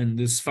Hallel, and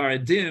the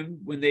Sfaradim,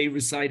 when they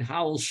recite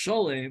Hallel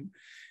Sholem,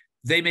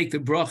 they make the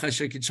bracha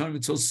Shekitchon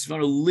Mitzvos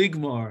Sfara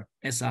Ligmar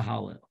Es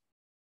Hallel.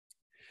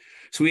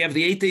 So we have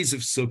the 8 days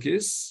of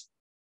Sukkot,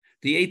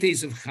 the 8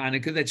 days of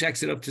Chanukah, that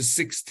jacks it up to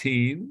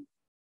 16.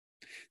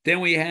 Then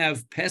we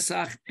have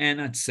Pesach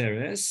and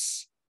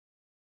Atzeres,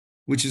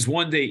 which is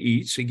 1 day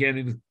each,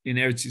 again in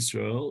Eretz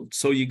Yisrael.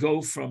 So you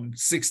go from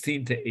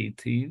 16 to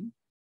 18.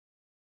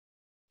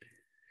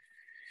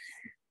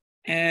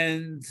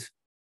 And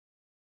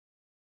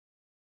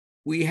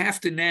we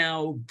have to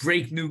now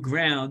break new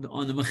ground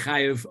on the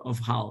Mechayev of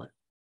Hallel.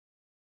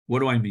 What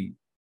do I mean?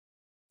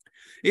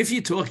 If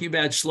you're talking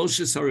about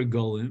Shloshes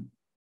Haragolim,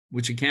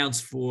 which accounts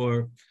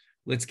for,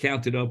 let's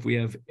count it up, we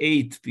have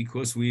 8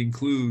 because we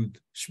include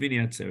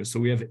Shmini Atzeres. So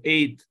we have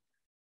 8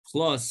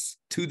 plus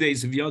 2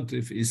 days of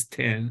Yontif is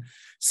 10.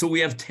 So we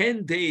have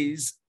 10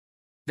 days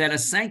that are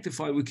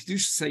sanctified with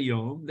Kedushas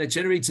Hayom that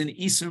generates an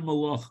Isur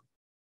Malach.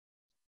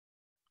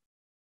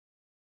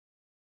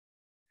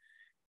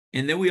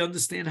 And then we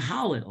understand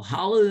Hallel.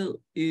 Hallel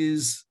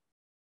is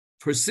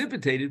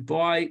precipitated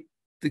by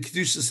the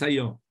Kedushas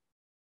Hayom.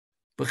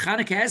 But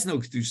Chanukah has no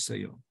Kedushas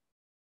Hayom.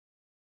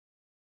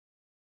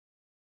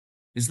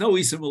 There's no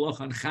Isur Malach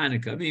on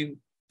Chanukah. I mean,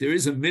 there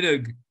is a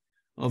minhag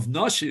of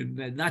Noshim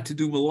that not to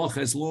do Malach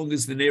as long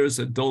as the Neiros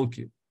are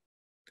Dolkin.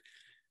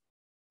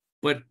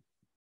 But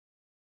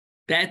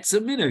that's a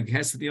minhag,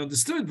 has to be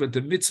understood. But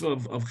the mitzvah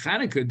of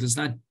Chanukah does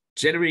not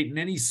generate in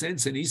any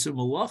sense an Isur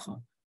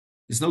Malacha.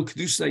 There's no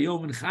Kedushas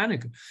Hayom in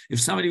Chanukah. If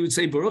somebody would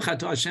say, Baruch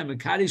Atah Hashem,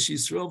 Mekadesh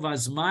Yisrael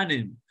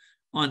Vazmanim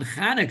on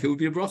Chanukah, it would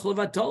be a bracha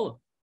levatollah.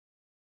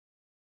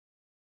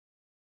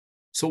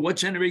 So what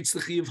generates the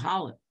Chi of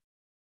Hallel?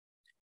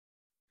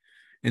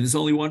 And there's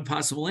only one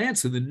possible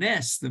answer, the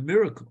Nes, the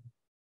miracle.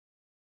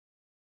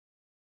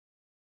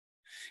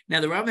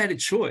 Now, the Rav had a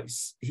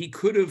choice. He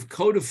could have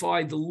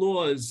codified the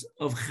laws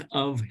of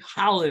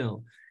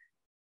Hallel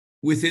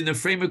within the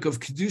framework of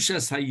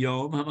Kedushas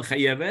Hayom,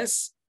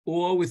 HaMachayeves,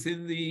 or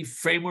within the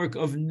framework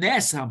of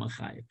Nes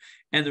HaMachayev.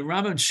 And the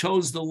Rambam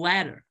chose the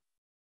latter,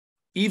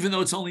 even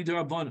though it's only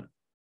D'Rabbanan.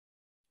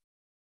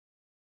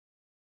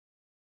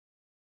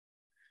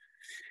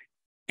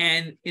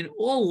 And in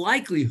all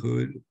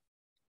likelihood,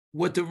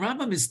 what the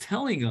Rambam is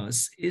telling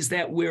us is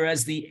that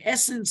whereas the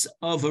essence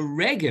of a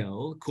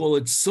regel, call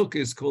it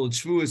Sukkot, call it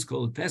Shavuos,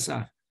 call it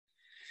Pesach,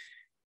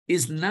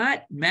 is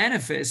not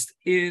manifest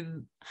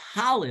in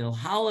Hallel.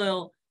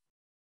 Hallel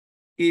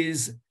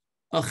is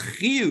a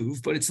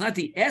chiyuv, but it's not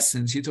the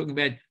essence. You're talking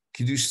about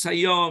Kedushas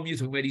Hayom, you're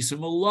talking about Isur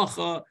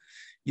Malacha,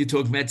 you're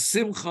talking about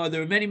Simcha.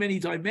 There are many, many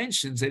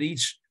dimensions that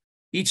each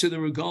of the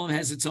regalim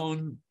has its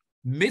own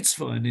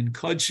mitzvah, and in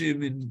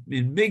Kodshim,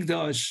 in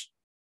Migdash,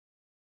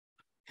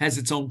 has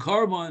its own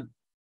korban.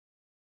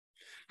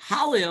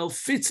 Hallel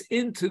fits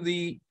into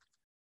the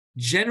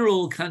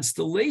general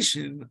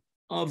constellation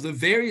of the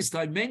various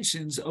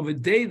dimensions of a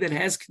day that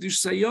has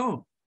Kiddush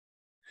Hayom.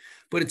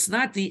 But it's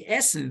not the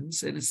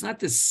essence, and it's not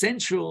the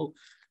central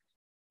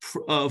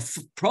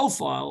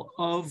profile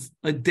of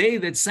a day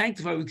that's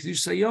sanctified with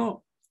Kiddush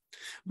Hayom.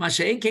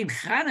 Masha'en came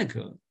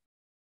Chanuka.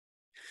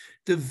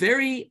 The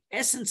very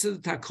essence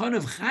of the Takon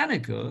of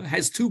Chanuka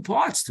has two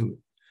parts to it.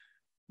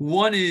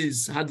 One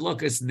is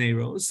Hadlakas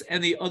Neros,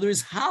 and the other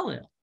is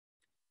Hallel.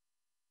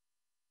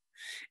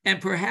 And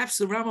perhaps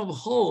the Rambam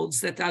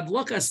holds that the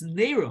Hadlakas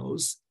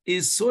Neros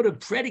is sort of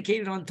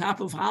predicated on top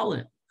of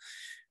Hallel.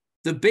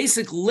 The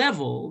basic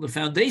level, the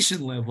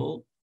foundation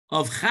level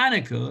of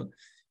Chanuka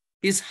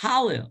is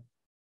Hallel.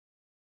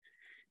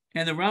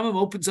 And the Rambam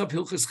opens up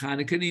Hilchas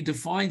Chanuka and he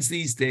defines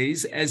these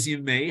days as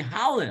Yemei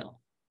Hallel.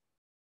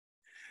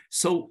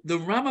 So the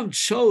Rambam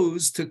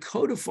chose to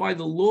codify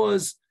the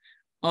laws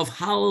of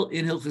Hallel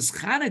in Hilchas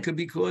Chanuka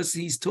because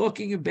he's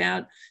talking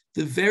about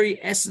the very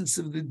essence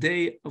of the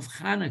day of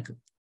Chanuka.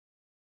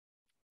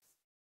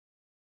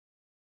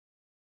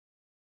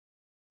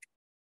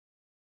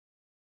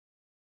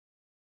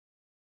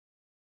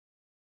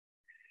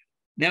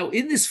 Now,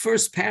 in this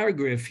first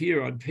paragraph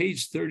here on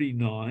page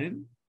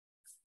 39,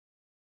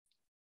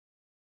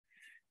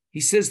 he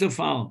says the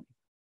following.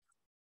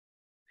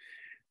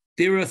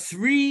 There are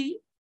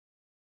three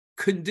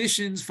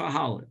conditions for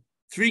Hallel,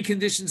 three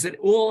conditions that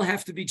all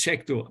have to be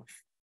checked off.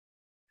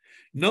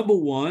 Number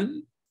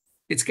one,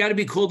 it's got to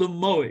be called a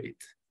moed.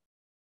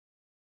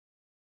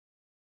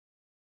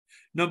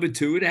 Number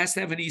two, it has to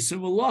have an isur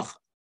malacha.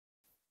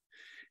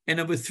 And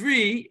number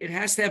three, it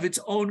has to have its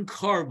own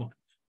korban.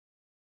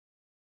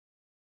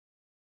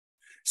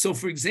 So,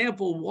 for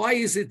example, why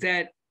is it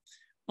that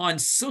on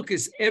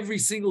Sukkot every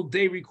single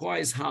day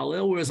requires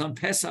Hallel, whereas on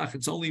Pesach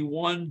it's only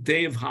one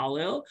day of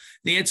Hallel?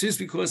 The answer is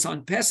because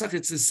on Pesach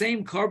it's the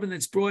same korban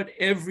that's brought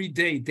every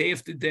day, day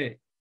after day.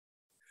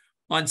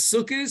 On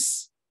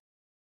Sukkot,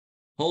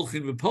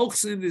 Holchin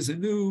v'Polchsin, there's a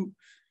new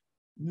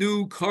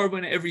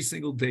korban every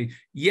single day.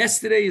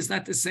 Yesterday is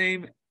not the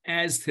same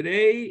as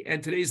today,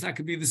 and today is not going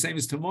to be the same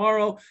as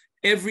tomorrow.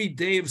 Every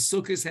day of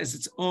Sukkot has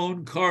its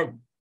own korban.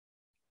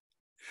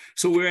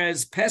 So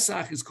whereas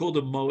Pesach is called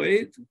a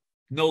moed,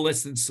 no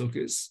less than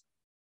Sukkot,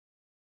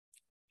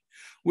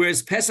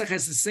 whereas Pesach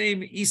has the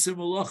same isur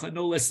malacha,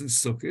 no less than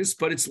Sukkot,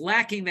 but it's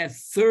lacking that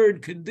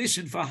third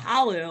condition for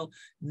Hallel,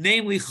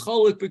 namely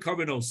choluk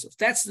b'korban osef.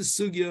 That's the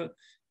sugya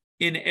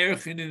in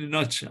Erchin in a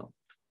nutshell.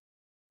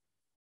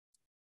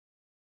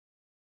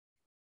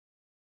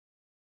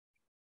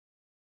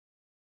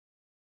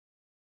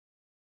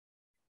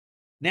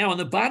 Now, on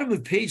the bottom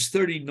of page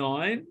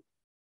 39,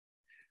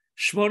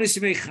 Shmonis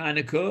Yemei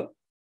Chanuka,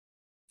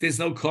 there's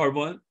no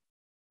korban,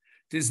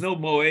 there's no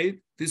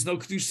moed, there's no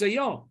Kiddush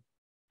Hayom.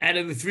 Out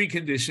of the three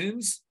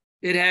conditions,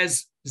 it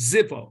has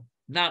zippo,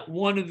 not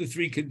one of the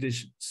three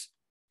conditions.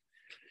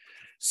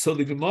 So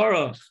the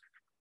Gemara,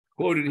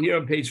 quoted here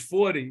on page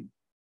 40,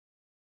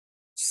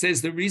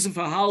 says the reason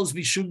for Hallel is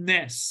Mishum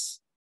Nes.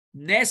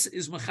 Nes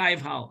is Mechayev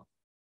Hallel.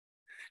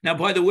 Now,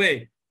 by the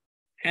way,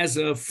 as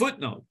a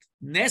footnote,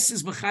 Nes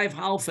is Mechayev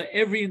Hallel for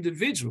every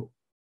individual.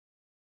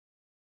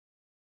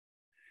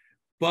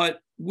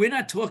 But we're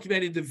not talking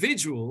about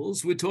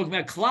individuals, we're talking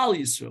about Klal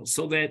Yisrael,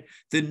 so that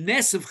the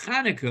Nes of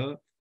Chanuka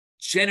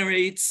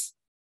generates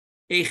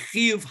a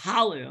Chiyuv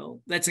Hallel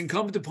that's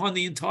incumbent upon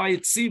the entire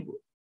Tzibur.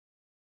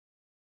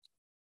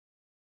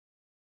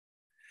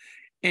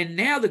 And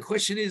now the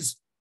question is,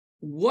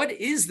 what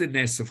is the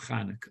Nes of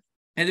Chanuka?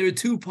 And there are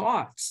two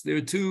parts, there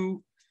are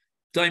two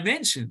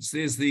dimensions.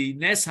 There's the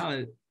Nes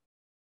HaNitzachim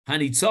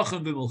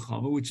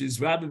B'Milchama, which is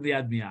Rabbi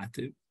V'Yad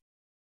Mi'ativ,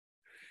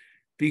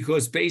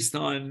 because based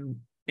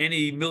on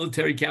any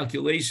military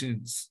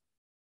calculations,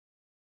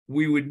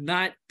 we would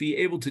not be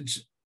able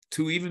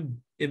to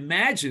even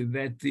imagine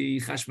that the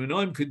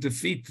Chashmonaim could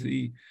defeat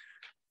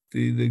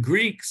the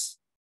Greeks.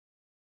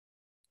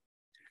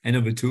 And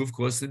number two, of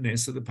course, the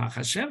Nes of the Pach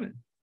HaShemen.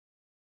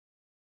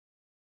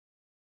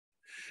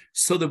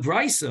 So the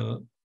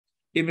Brisa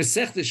in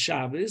Masechta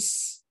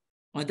Shabbos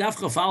on Daf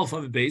Chaf Aleph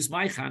on the base,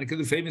 my Chanukah,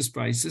 the famous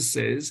Brisa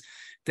says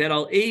that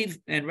Al Eiv,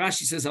 and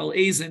Rashi says Al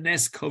Eiz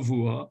Nes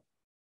Kavua.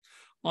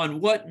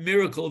 On what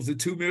miracle of the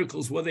two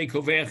miracles were they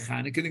Kovei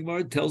Chanukah? The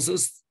Gemara tells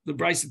us, the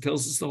Brisa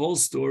tells us the whole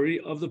story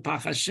of the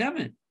Pach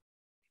HaShemen.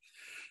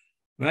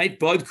 Right?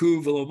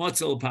 Bodku v'lo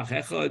motzel Pach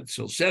Echad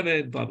shel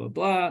Shemen, blah, blah,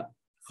 blah.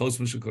 Chos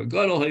Moshe Kohen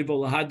Gadol,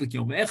 ha'ibol lahadlik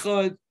yom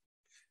echad,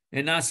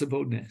 and nasa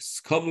bo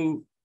nes.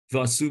 Kavu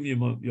v'asum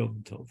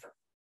yom tov.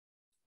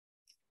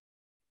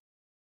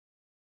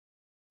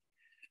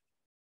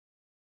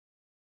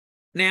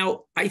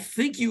 Now, I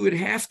think you would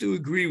have to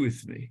agree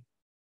with me,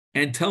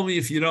 and tell me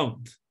if you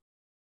don't,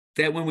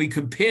 that when we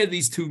compare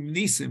these two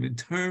nisim in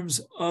terms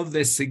of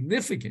their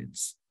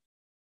significance,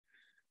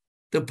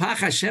 the Pach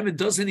HaShemen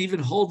doesn't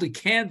even hold a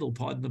candle,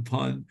 pardon the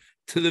pun,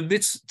 to the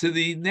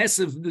Nes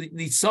of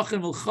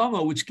Nitzachim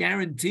Milchama, which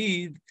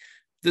guaranteed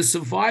the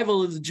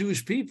survival of the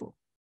Jewish people,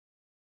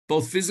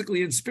 both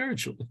physically and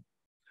spiritually.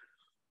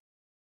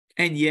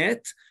 And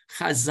yet,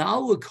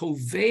 Chazal were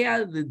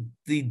kovea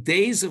the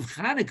days of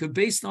Chanukah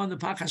based on the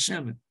Pach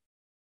HaShemen.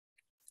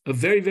 A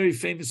very, very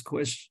famous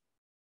question.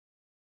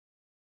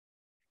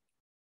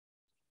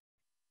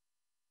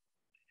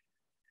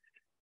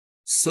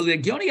 So the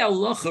Hegyonei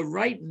Halacha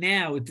right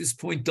now at this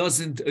point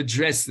doesn't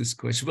address this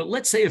question, but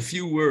let's say a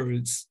few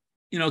words,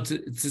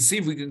 to see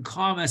if we can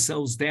calm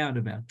ourselves down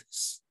about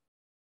this.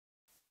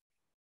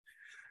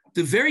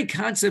 The very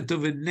concept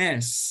of a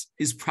nes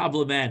is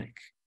problematic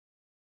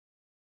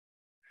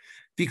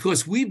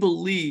because we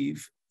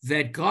believe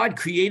that God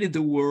created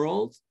the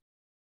world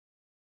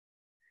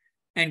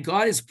and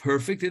God is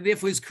perfect, and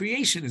therefore his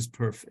creation is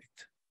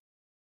perfect.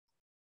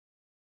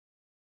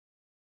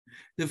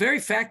 The very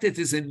fact that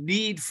there's a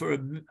need for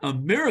a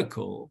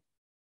miracle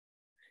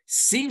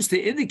seems to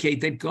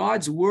indicate that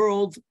God's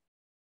world,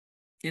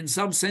 in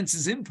some sense,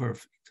 is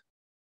imperfect.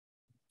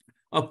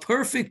 A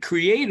perfect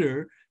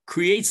creator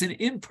creates an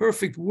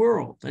imperfect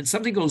world, and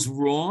something goes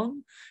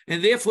wrong,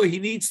 and therefore he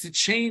needs to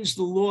change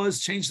the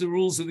laws, change the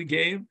rules of the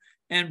game,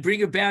 and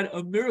bring about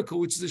a miracle,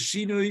 which is a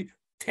shinui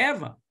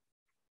teva.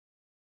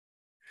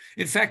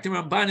 In fact, the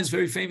Ramban is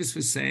very famous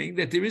for saying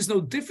that there is no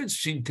difference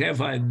between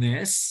teva and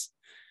nes.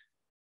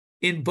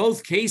 In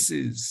both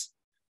cases,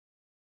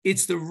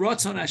 it's the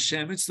Ratzon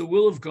Hashem, it's the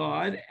will of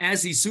God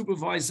as he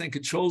supervises and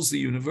controls the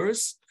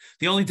universe.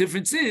 The only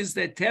difference is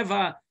that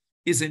teva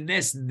is a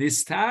nes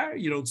nistar.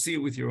 You don't see it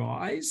with your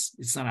eyes.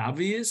 It's not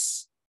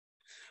obvious.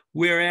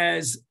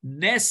 Whereas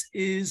nes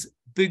is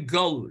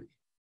begolui.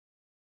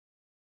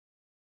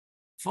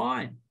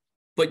 Fine.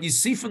 But you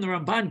see from the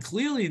Ramban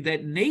clearly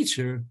that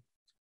nature,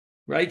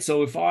 right?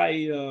 So if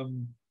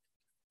I'm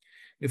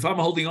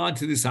holding on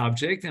to this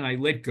object and I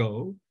let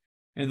go,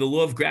 and the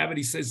law of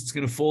gravity says it's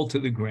going to fall to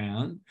the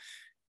ground,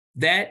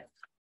 that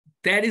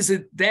is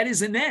a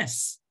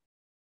nes.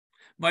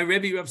 My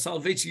Rebbe Rav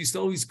Soloveitchik used to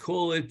always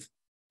call it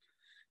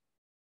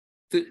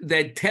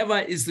that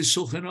teva is the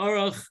Shulchan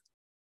Aruch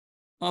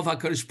of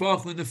HaKadosh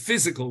Baruch Hu in the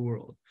physical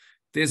world.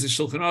 There's a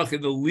Shulchan Aruch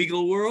in the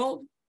legal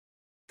world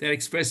that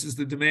expresses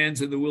the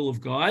demands and the will of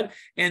God,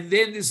 and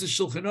then there's a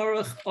Shulchan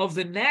Aruch of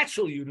the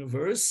natural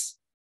universe,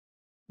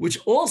 which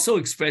also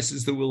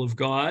expresses the will of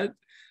God,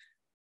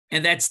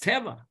 and that's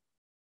teva.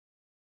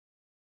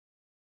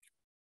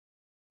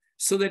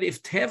 So that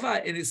if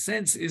teva, in a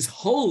sense, is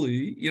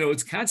holy,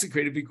 it's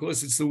consecrated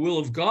because it's the will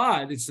of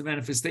God, it's the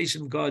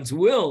manifestation of God's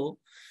will,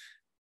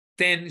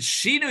 then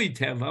shinui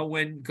teva,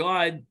 when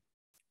God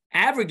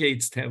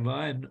abrogates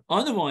teva and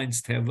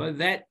undermines teva,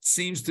 that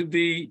seems to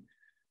be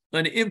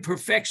an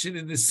imperfection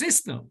in the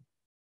system.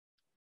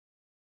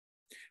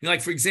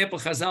 Like, for example,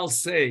 Chazal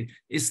say,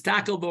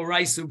 istakel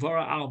boraisu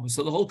bara alma.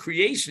 So the whole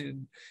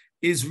creation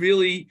is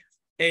really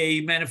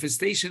a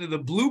manifestation of the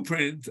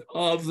blueprint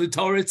of the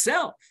Torah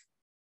itself.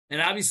 And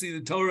obviously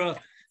the Torah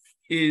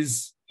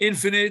is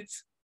infinite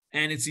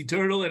and it's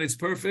eternal and it's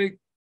perfect.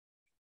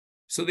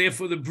 So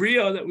therefore the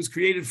Bria that was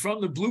created from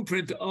the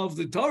blueprint of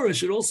the Torah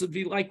should also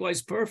be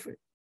likewise perfect.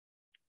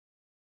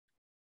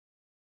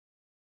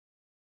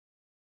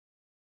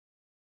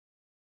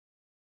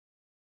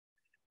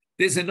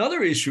 There's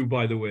another issue,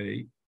 by the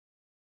way,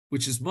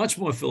 which is much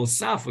more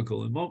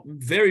philosophical and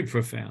very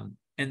profound.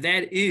 And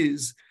that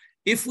is,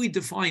 if we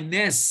define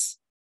Nes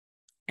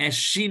as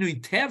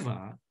Shinui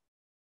Teva,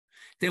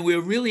 then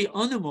we're really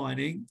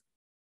undermining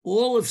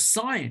all of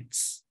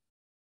science.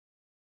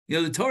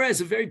 The Torah has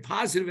a very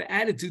positive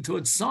attitude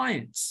towards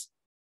science.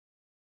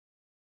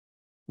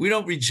 We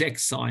don't reject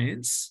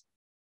science.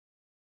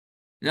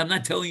 And I'm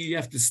not telling you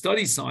have to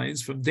study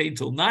science from day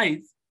till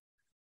night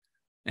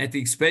at the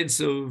expense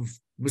of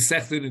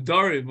Masechta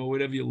Nedarim or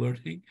whatever you're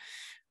learning.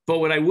 But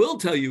what I will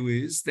tell you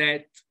is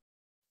that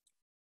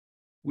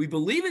we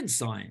believe in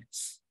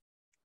science.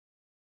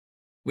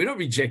 We don't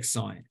reject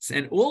science.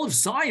 And all of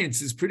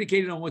science is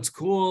predicated on what's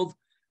called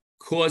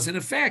cause and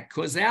effect,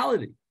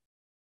 causality.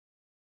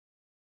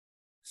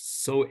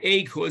 So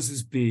A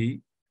causes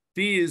B,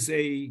 B is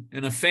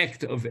an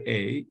effect of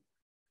A,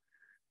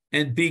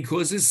 and B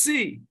causes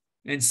C,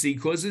 and C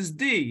causes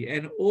D.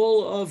 And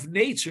all of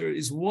nature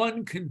is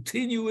one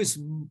continuous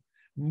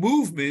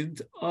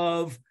movement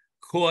of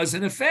cause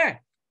and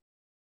effect.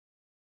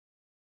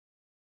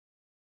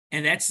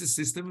 And that's the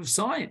system of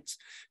science.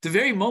 The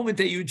very moment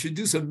that you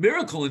introduce a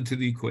miracle into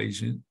the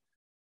equation,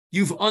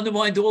 you've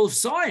undermined all of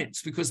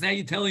science, because now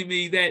you're telling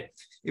me that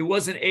it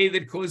wasn't A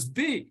that caused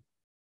B.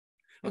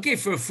 Okay,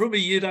 for a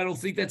Fruma Yid, I don't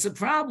think that's a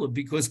problem,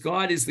 because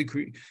God is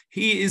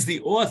He is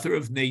the author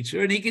of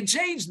nature, and He can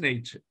change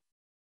nature.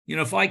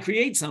 If I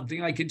create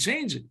something, I can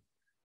change it.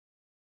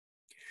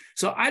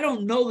 So I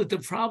don't know that the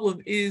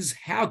problem is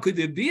how could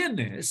there be a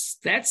nes?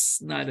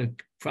 That's not a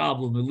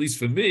problem, at least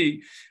for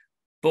me.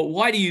 But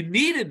why do you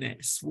need a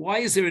nes? Why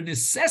is there a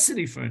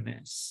necessity for a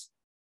nes?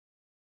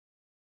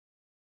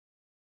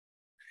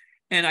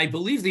 And I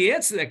believe the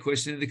answer to that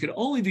question, and there could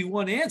only be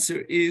one answer,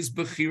 is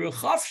Bechira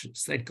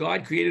Chavshus, that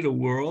God created a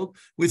world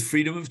with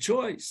freedom of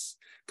choice.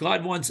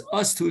 God wants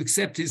us to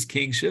accept His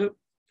kingship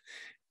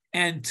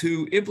and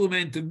to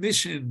implement the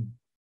mission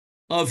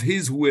of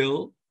His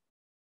will,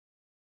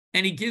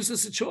 and He gives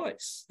us a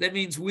choice. That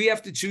means we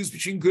have to choose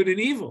between good and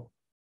evil,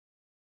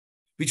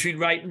 between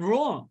right and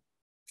wrong.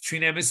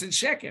 between emes and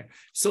sheker.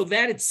 So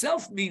that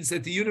itself means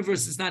that the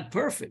universe is not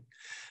perfect.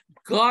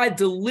 God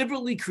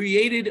deliberately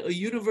created a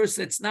universe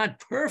that's not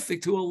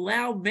perfect to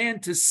allow man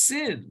to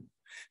sin.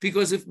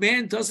 Because if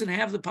man doesn't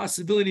have the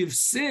possibility of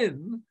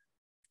sin,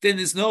 then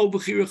there's no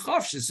Bechira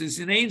Chavshis. There's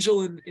an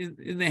angel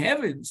in the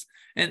heavens,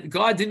 and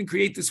God didn't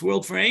create this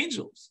world for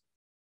angels.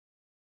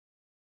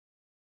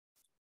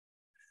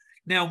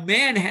 Now,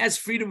 man has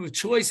freedom of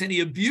choice, and he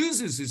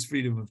abuses his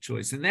freedom of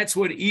choice, and that's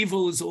what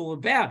evil is all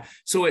about.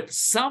 So at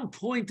some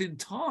point in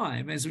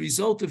time, as a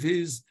result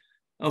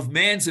of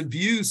man's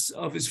abuse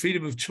of his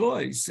freedom of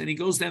choice, and he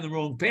goes down the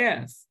wrong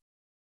path,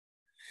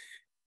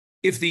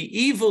 if the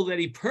evil that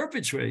he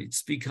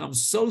perpetrates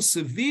becomes so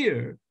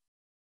severe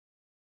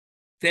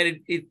that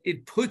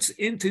it puts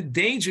into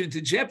danger,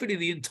 into jeopardy,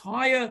 the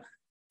entire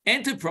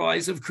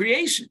enterprise of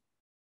creation.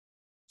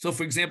 So,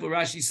 for example,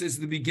 Rashi says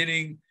at the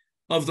beginning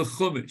of the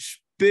Chumash,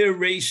 Bir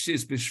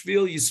Reishis,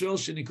 B'Shvil Yisrael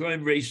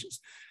Shenikroim Reishis.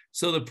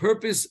 So the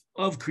purpose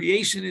of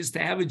creation is to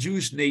have a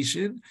Jewish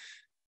nation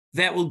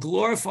that will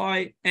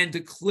glorify and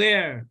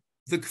declare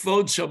the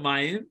Kvod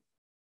Shamayim,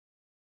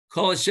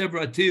 Kol Asher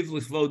Brativ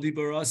L'Chvodi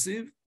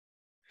Barasiv.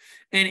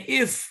 And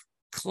if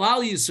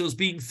Klal Yisrael is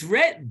being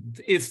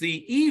threatened, if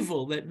the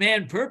evil that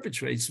man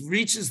perpetrates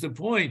reaches the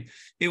point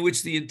in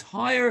which the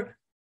entire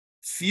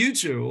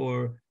future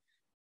or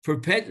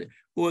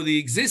the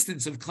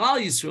existence of Klal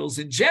Yisrael is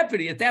in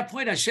jeopardy, at that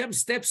point Hashem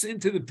steps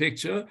into the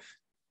picture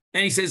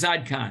and he says,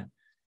 Ad Kan,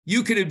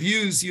 you can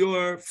abuse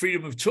your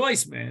freedom of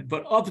choice, man,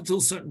 but up until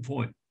a certain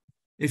point.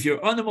 If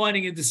you're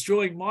undermining and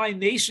destroying my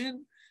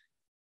nation,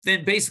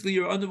 then basically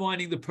you're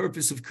undermining the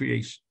purpose of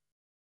creation.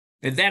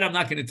 And that I'm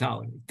not going to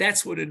tolerate.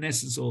 That's what a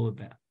ness is all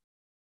about.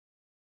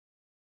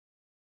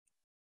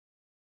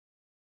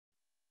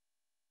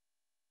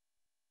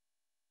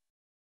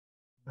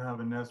 Have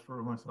a nest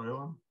for Umas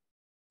Olam?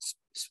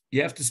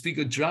 You have to speak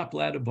a drop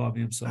louder,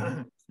 Bobby. I'm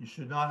sorry. You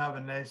should not have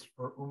a nest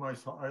for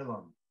Umas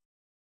Olam.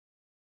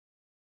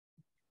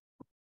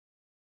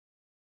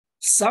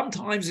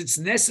 Sometimes it's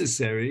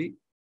necessary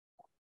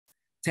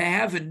to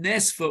have a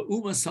nest for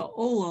Umas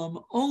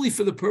Ha'olam only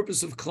for the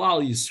purpose of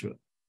Klal Yisrael.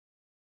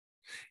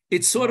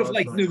 It's sort of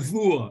like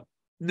nevuah.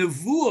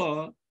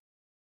 Nevuah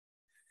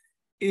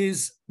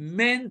is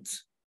meant,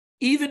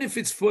 even if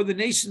it's for the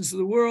nations of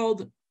the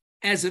world,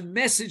 as a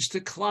message to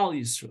Klal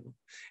Yisrael.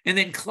 And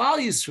then Klal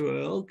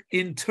Yisrael,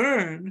 in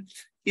turn,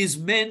 is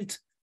meant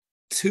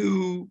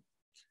to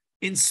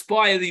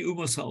inspire the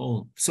Umas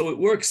Ha'olam. So it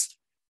works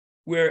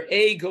where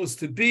A goes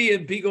to B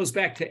and B goes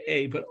back to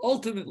A. But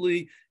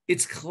ultimately,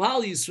 it's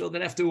Klal Yisrael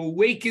that have to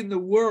awaken the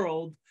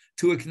world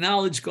to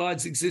acknowledge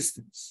God's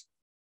existence.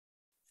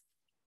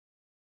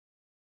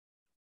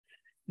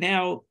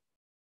 Now,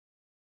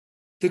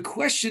 the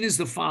question is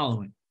the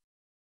following.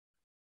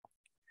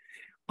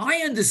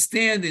 I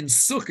understand in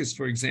Sukkot,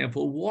 for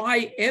example,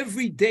 why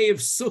every day of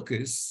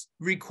Sukkot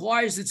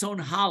requires its own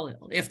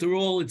Hallel. After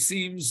all, it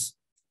seems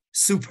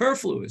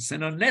superfluous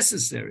and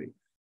unnecessary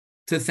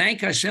to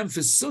thank Hashem for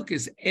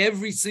Sukkot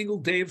every single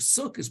day of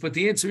Sukkot. But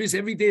the answer is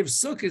every day of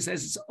Sukkot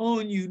has its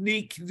own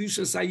unique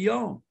Kedushas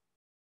Hayom.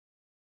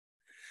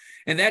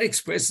 And that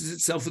expresses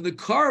itself in the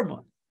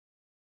Karma.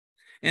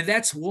 And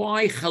that's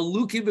why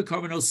Chalukim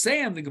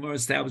b'Karmanosayim, the Gemara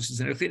establishes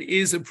in it,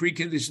 is a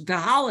precondition to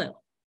Hallel.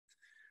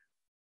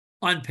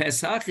 On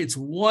Pesach, it's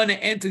one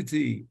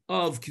entity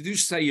of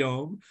Kiddush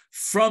Hayom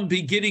from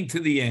beginning to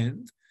the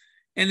end,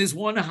 and there's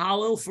one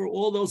Hallel for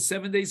all those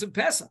 7 days of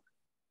Pesach.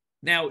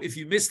 Now, if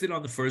you missed it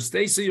on the first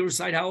day, so you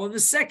recite Hallel on the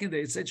second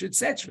day,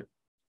 etc.,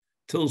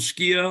 till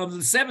Shkia of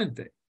the seventh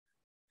day.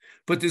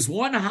 But there's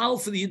one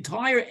Hallel for the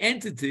entire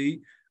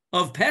entity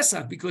of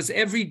Pesach, because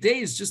every day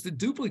is just a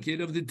duplicate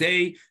of the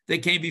day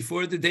that came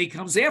before, the day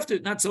comes after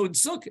it, not so in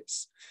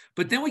Sukkot.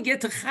 But then we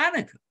get to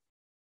Chanuka.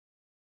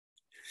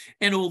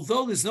 And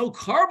although there's no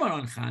carbon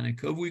on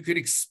Chanuka, we could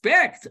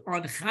expect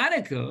on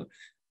Chanuka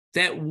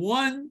that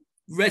one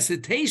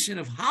recitation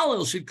of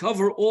Hallel should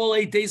cover all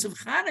 8 days of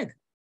Chanuka.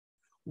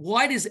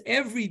 Why does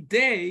every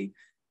day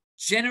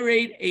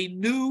generate a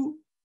new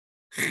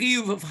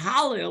chiyuv of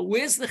Hallel?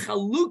 Where's the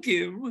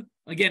chalukim?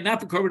 Again, not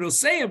the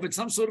Korbanosayim, but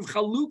some sort of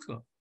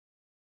chalukah.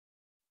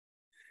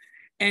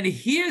 And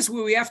here's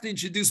where we have to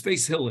introduce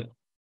Beis Hillel.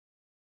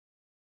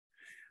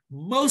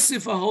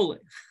 Mosif HaHolech.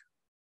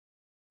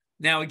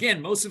 Now,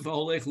 again, Mosif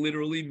HaHolech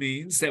literally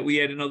means that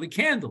we add another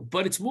candle,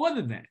 but it's more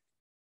than that.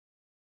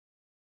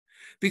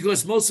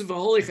 Because Mosif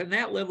HaHolech on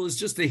that level is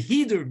just a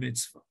Hidur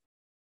mitzvah.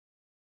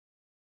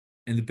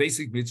 And the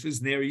basic mitzvah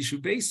is Ner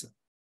Yishu Beisa.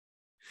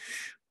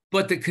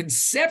 But the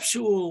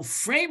conceptual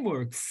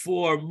framework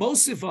for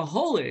Mosif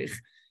HaHolech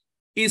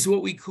is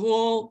what we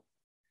call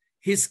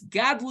his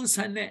gadlus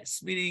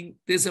hanes, meaning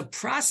there's a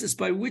process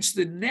by which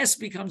the nes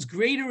becomes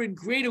greater and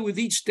greater with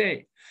each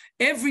day.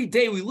 Every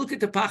day we look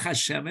at the Pach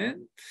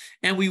HaShemen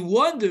and we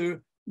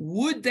wonder,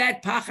 would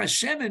that Pach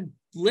HaShemen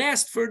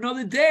last for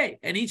another day?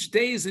 And each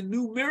day is a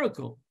new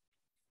miracle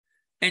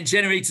and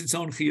generates its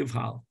own chiyuv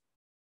hal.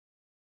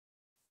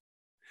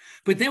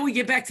 But then we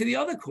get back to the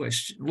other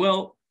question.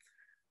 Well,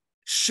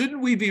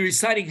 shouldn't we be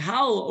reciting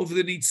Hallel over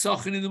the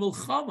Nitzachon in the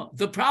Milchama?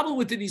 The problem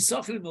with the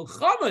Nitzachon in the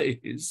Milchama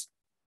is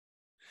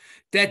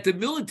that the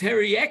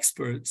military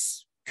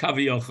experts,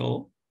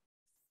 Kaviyachol,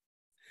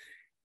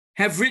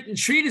 have written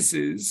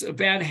treatises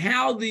about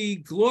how the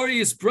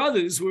glorious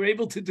brothers were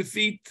able to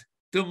defeat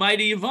the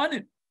mighty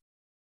Yevanim.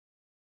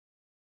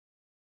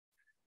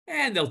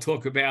 And they'll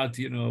talk about,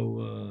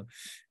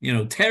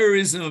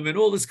 terrorism and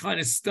all this kind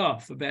of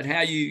stuff about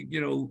how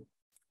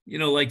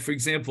like, for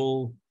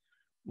example,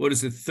 what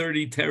is it?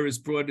 30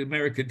 terrorists brought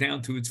America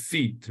down to its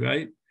feet,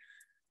 right?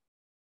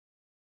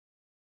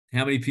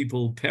 How many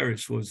people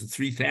perished? What was it?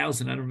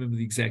 3,000? I don't remember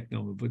the exact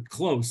number, but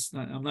close.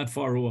 I'm not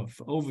far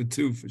off. Over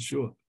 2 for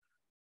sure.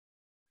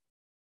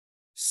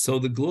 So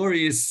the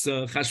glorious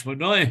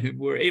Chashmonaim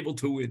were able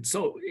to win.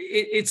 So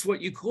it's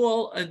what you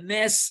call a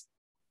Nes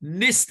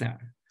Nistar.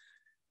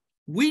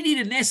 We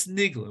need a Nes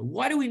Nigla.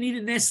 Why do we need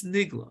a Nes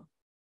Nigla?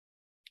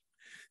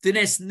 The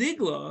Nes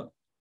Nigla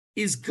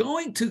is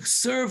going to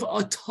serve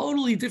a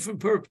totally different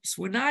purpose.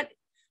 We're not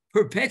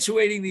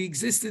perpetuating the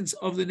existence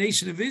of the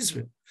nation of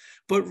Israel,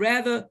 but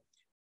rather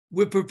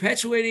we're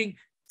perpetuating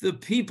the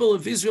people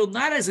of Israel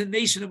not as a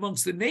nation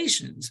amongst the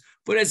nations,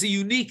 but as a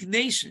unique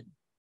nation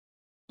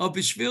of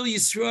Bishvil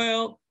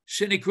Yisrael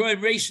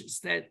Shenikroim Rashis,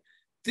 that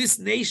this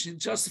nation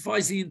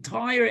justifies the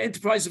entire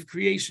enterprise of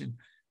creation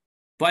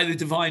by the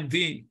divine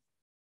being.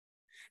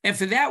 And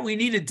for that, we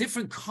need a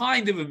different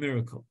kind of a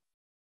miracle.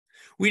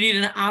 We need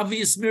an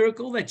obvious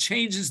miracle that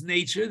changes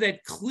nature,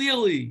 that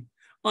clearly,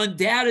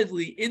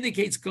 undoubtedly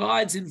indicates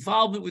God's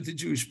involvement with the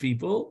Jewish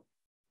people.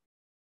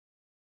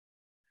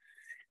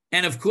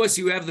 And of course,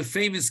 you have the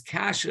famous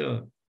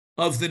Kasha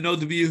of the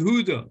Nodab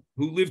Yehuda,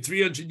 who lived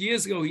 300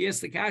 years ago. He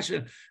asked the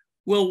Kasha,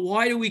 well,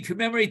 why do we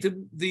commemorate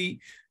the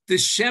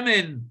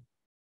Shemen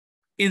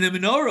in the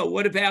menorah?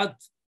 What about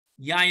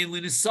Yayin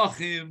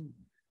L'Nisachim?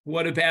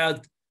 What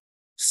about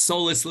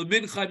Solis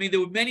L'Mincha? I mean, there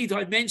were many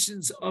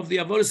dimensions of the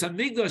Avodas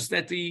HaMikdash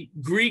that the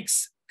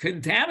Greeks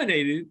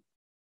contaminated.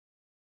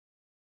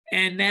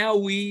 And now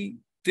we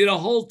did a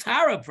whole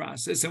Tara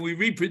process and we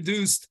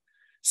reproduced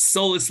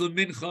Solis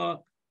L'Mincha,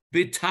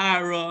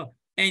 B'Tara,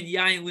 and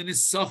Yayin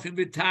L'Nisachim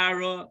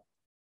B'Tara.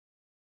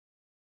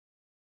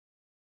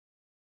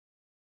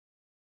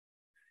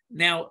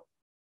 Now,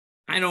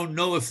 I don't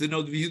know if the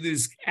Nodab Yehuda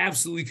is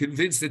absolutely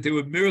convinced that there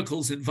were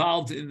miracles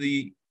involved in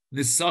the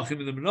Nisachim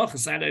and the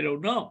Menachos. I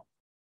don't know.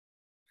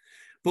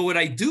 But what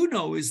I do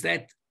know is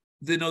that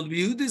the Nodab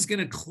Yehuda is going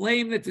to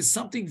claim that there's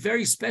something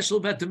very special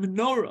about the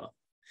menorah.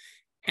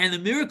 And the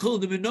miracle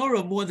of the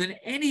menorah, more than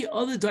any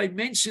other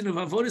dimension of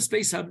Avodas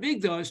Beis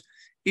HaMikdash,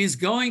 is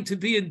going to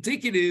be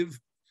indicative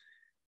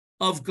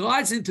of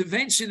God's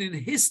intervention in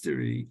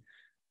history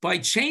by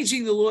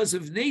changing the laws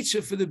of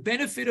nature for the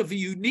benefit of a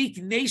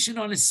unique nation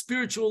on a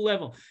spiritual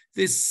level.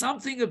 There's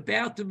something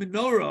about the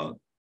menorah,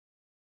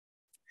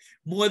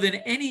 more than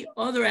any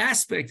other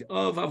aspect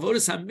of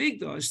Avodas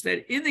HaMikdash,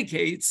 that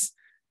indicates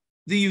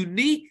the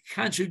unique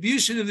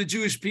contribution of the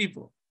Jewish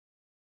people.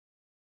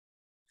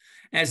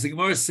 As the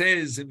Gemara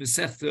says in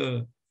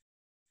Masechta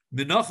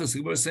Menachos, the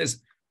Gemara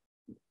says,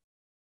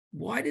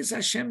 why does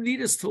Hashem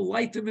need us to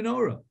light the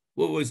menorah?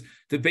 What was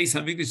the Beis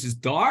HaMikdash is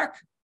dark?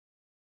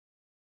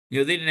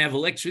 They didn't have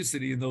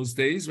electricity in those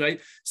days, right?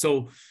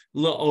 So,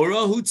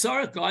 la'ora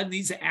hutzarach, God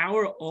needs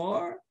our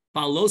or,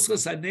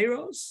 baloschas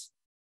haneros,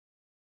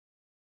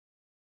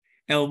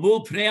 el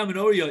mul pnei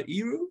menorah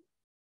ya'iru.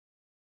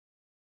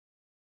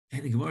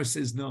 And the Gemara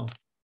says, no.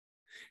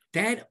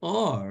 That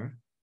or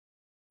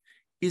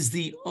is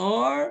the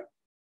or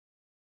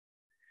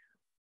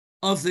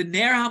of the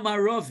Ner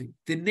HaMaravi.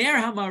 The Ner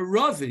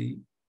HaMaravi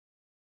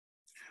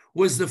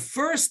was the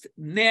first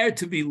Ner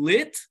to be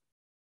lit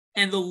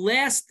and the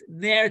last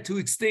Ner to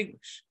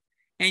extinguish.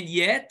 And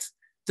yet,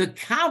 the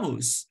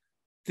kamus,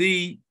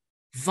 the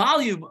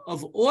volume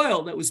of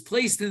oil that was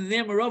placed in the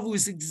Ner HaMaravi,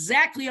 was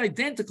exactly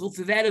identical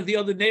to that of the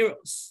other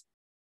Neros.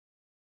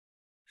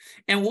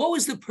 And what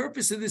was the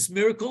purpose of this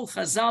miracle?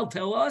 Chazal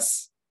tell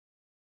us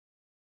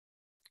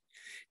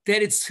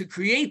that it's to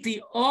create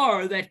the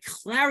or, that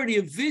clarity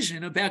of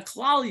vision about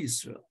Klal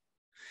Yisrael,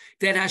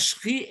 that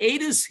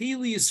Edus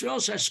Hili Yisrael,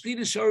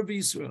 Shashchina Shar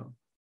B'Yisrael.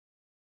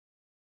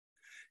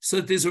 So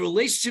that there's a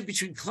relationship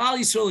between Klal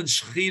Yisrael and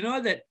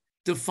Shechina that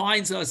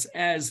defines us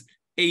as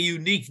a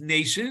unique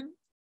nation.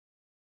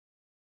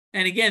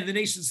 And again, the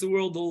nations of the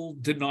world will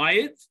deny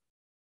it.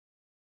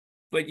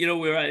 But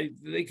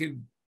they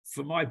could,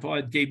 for my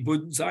part, Gabe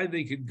Budenside,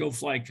 they could go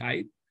fly a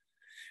kite.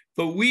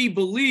 But we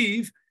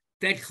believe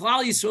that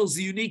Klal Yisrael is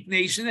the unique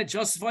nation that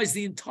justifies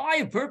the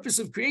entire purpose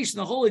of creation.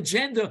 The whole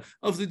agenda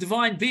of the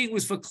divine being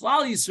was for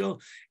Klal Yisrael.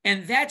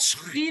 And that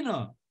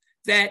Shechina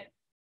that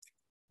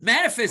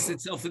manifests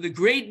itself in the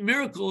great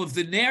miracle of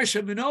the Ner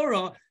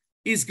Menorah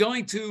is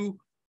going to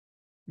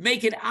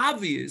make it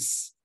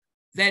obvious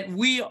that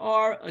we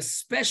are a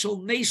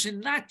special nation,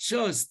 not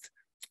just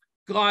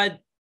God.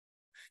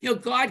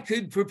 God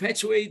could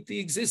perpetuate the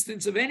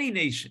existence of any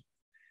nation.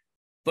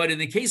 But in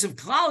the case of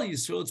Klal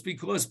Yisrael, it's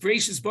because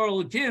Bereshis Bara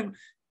Elokim,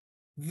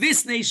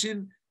 this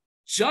nation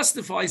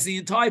justifies the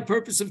entire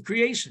purpose of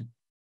creation.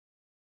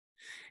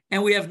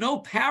 And we have no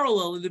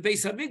parallel in the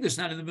Beis HaMikdash,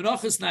 not in the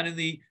Menachos, not in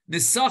the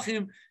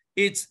Nesachim.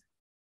 It's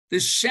the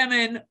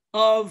shemen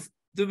of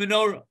the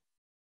menorah.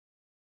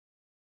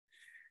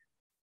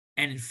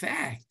 And in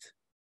fact,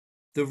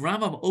 the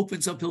Rambam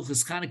opens up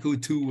Hilchos Chanukah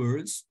with 2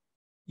 words.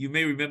 You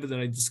may remember that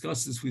I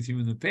discussed this with you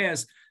in the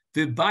past.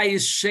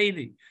 V'bayis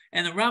sheni.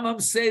 And the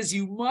Rambam says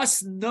you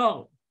must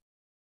know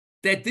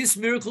that this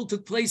miracle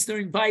took place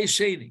during Bayis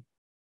Sheni.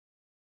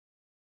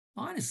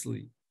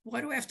 Honestly,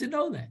 why do I have to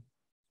know that?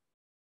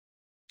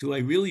 Do I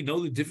really know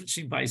the difference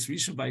between Bayis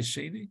Rishon and Bayis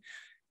Sheni?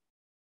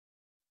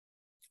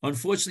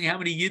 Unfortunately, how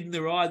many Yidden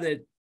there are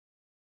that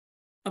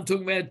I'm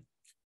talking about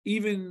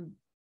even,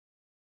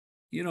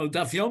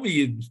 Daf Yomi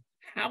Yidden.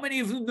 How many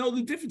of them know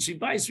the difference between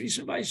Bayis Rishon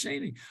and Bayis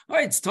Sheni? All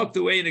right, it's tucked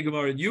away in the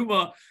Gemara and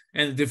Yuma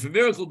and the different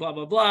miracle, blah,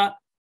 blah, blah.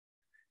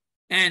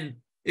 And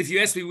if you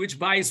ask me which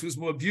Bayis was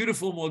more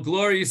beautiful, more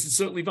glorious, it's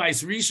certainly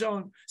Bayis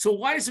Rishon. So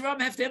why does the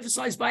Rambam have to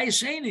emphasize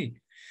Bayis Sheni?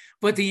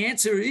 But the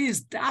answer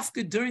is,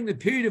 Dafka during the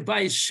period of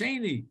Bayis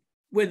Sheni,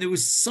 when there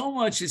was so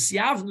much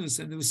Isyavnus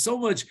and there was so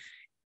much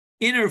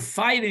inner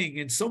fighting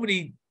and so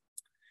many,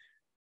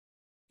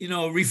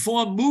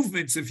 reform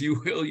movements, if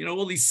you will,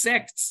 all these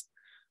sects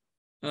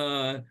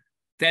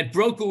that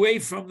broke away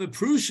from the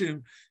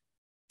Prushim,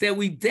 that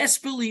we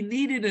desperately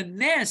needed a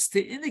nes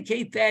to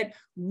indicate that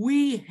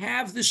we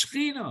have the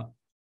Shekhinah,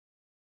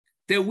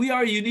 that we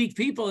are unique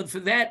people, and for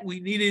that we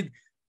needed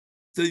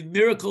the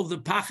miracle of the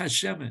Pach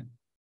HaShemen.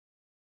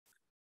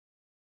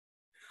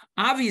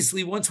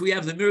 Obviously, once we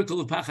have the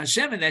miracle of Pach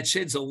HaShemen, that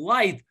sheds a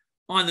light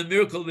on the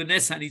miracle of the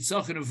Nes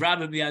HaNitzochen of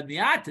Rabbi Miyad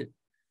Miatim.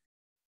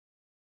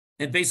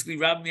 And basically,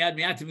 Rabbi Miyad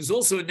Miatim is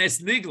also a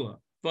Nes Nigla,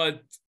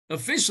 but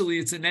officially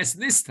it's a Nes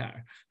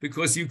Nistar,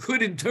 because you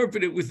could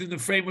interpret it within the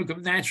framework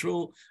of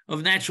natural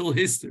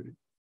history.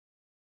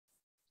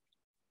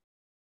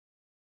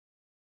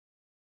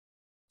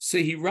 So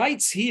he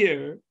writes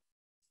here,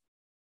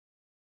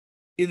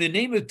 in the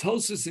name of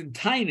Tosfos and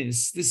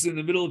Tainus, this is in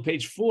the middle of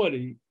page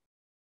 40,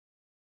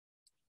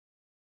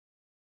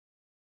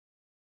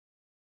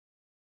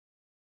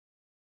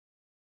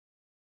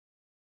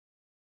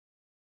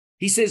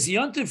 he says,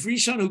 Yontif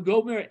Rishon hu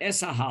gomer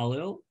es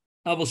Hallel,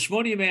 aval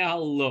shmoni yemei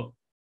Hallel lo.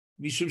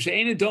 Mishum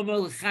she'ein domer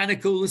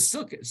l'Chanuka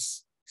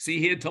l'Sukkos. See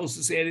here,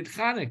 Tosfos added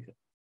Chanuka.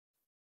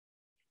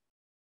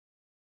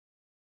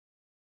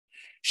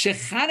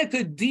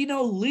 Shechanuka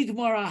dino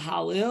ligmar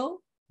Hallel.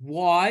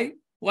 Why?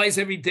 Why is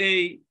every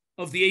day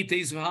of the 8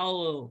 days of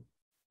Hallel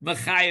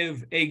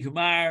Machayev a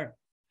Gmar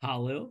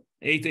Hallel?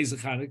 8 days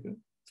of Chanuka.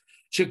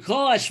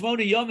 Shekol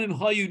hashmoni yomim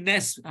hayu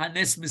nes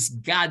hanes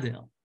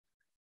misgadel.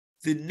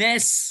 The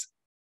nes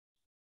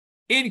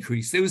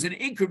increased. There was an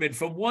increment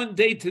from one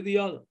day to the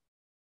other.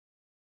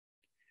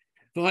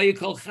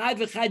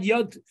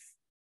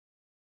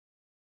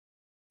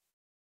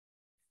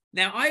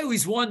 Now, I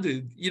always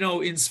wondered, in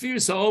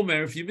Sfiras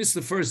HaOmer, if you miss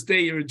the first day,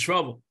 you're in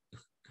trouble.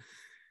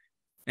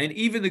 And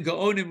even the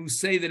Gaonim who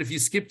say that if you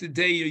skip the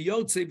day, you're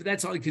Yotze, but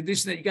that's on the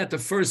condition that you got the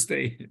first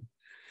day.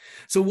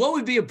 So what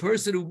would be a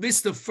person who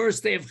missed the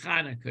first day of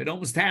Chanukah? It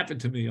almost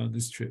happened to me on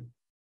this trip.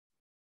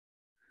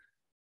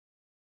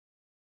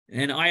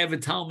 And I have a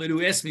Talmud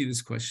who asked me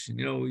this question.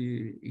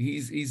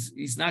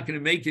 He's not going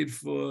to make it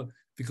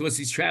because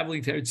he's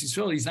traveling to Eretz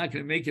Yisrael. He's not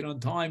going to make it on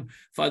time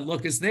for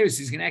Adlokas Neris.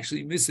 He's going to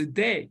actually miss a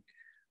day.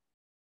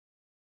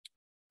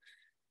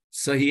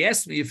 So he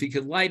asked me if he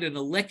could light an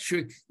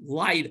electric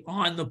light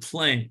on the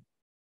plane.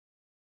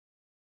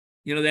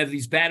 They have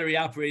these battery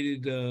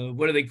operated,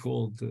 what are they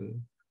called?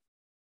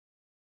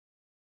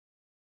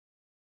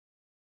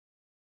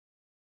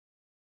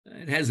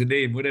 It has a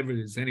name, whatever it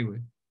is, anyway.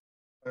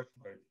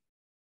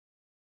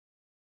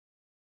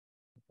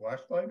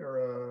 Flashlight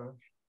or a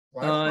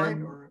flashlight?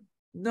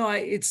 No,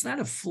 it's not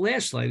a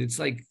flashlight. It's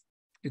like,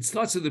 it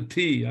starts with a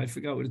P. I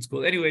forgot what it's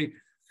called. Anyway,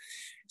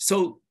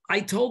 so I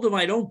told him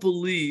I don't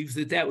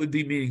believe that would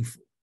be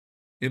meaningful,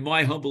 in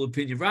my humble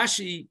opinion.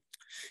 Rashi,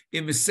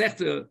 in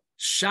Masechta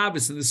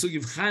Shabbos, in the Sugi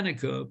of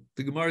Chanukah,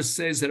 the Gemara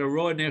says that a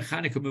roa ner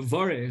Chanukah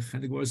mevorech,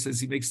 and the Gemara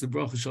says he makes the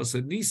bracha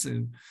shasa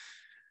nisim.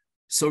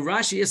 So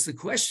Rashi asks the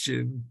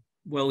question,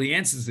 well, he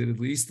answers it at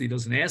least, he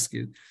doesn't ask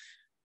it.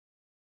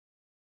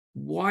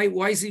 Why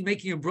is he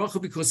making a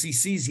bracha? Because he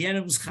sees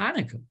Yenem's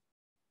Chanukah.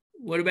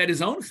 What about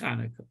his own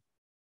Chanukah?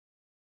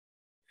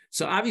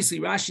 So obviously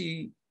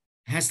Rashi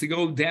has to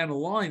go down the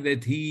line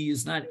that he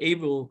is not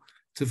able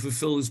to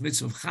fulfill his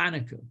mitzvah of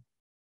Chanukah.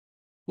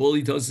 All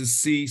he does is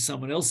see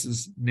someone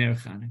else's Ner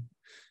Chanukah.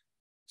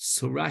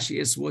 So Rashi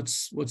asks,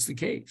 what's the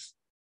case?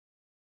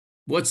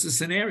 What's the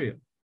scenario?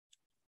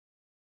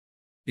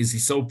 Is he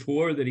so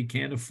poor that he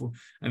can't afford?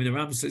 The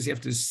Rambam says you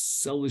have to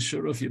sell the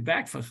shirt off your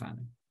back for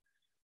Chanukah.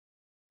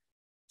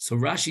 So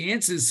Rashi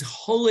answers,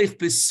 Holech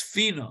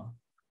b'sfina.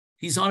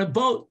 He's on a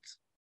boat.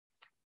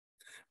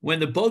 When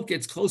the boat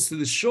gets close to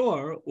the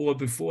shore, or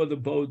before the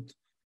boat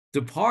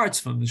departs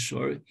from the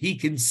shore, he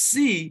can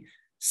see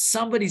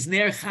somebody's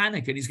Ner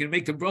Chanukah, and he's going to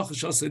make the bracha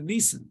shasa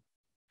nisan.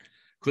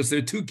 Because there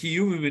are 2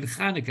 kiyumim in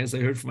Chanukah, as I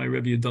heard from my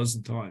Rebbe a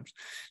dozen times.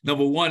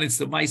 Number 1, it's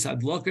the mais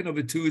hadlaka.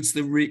 Number 2, it's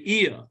the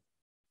re'iyah.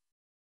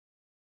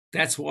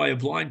 That's why a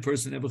blind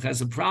person never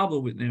has a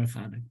problem with Ner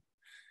Chanukah.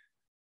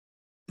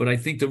 But I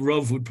think the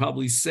Rav would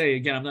probably say,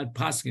 again, I'm not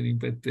paskening,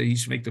 but he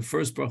should make the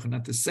first bracha,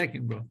 not the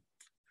second bracha.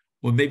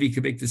 Or maybe he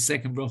can make the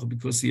second bracha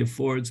because he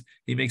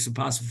makes it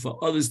possible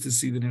for others to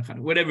see the Ner Chanukah,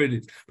 whatever it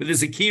is. But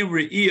there's a kiyum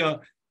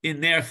re'iyah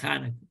in Ner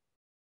Chanukah.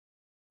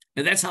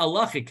 And that's a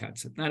halachic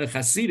concept, not a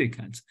Hasidic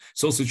concept.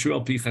 It's also true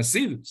al pi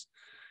Hasidus,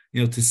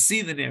 to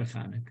see the Ner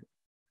Chanukah.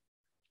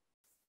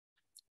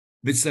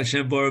 Mitzvah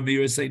Hashem Bara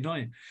Mira say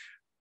no.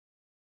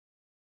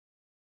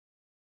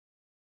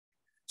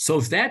 So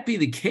if that be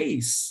the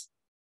case,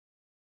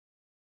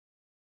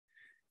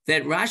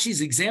 that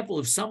Rashi's example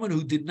of someone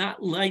who did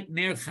not light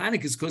Ner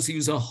Chanukah is because he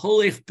was a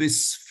holech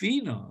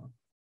bisfina,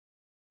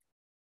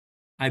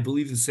 I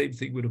believe the same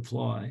thing would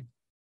apply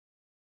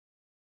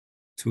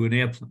to an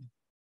airplane.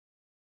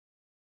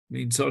 I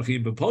mean, talking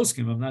about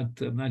poskim, I'm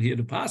not here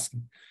to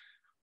paskim,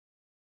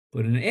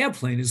 but an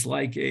airplane is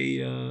like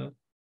a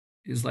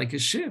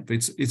ship.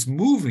 It's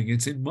moving.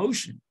 It's in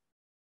motion.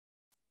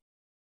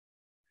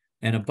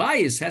 And a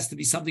bias has to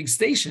be something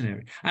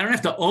stationary. I don't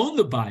have to own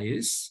the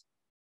bias.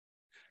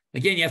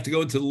 Again, you have to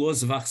go into the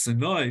laws of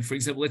Achsanoi. For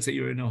example, let's say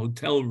you're in a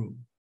hotel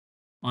room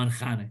on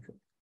Hanukkah.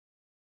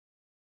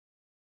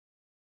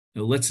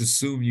 Now, let's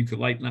assume you could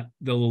light.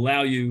 They'll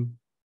allow you.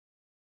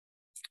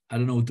 I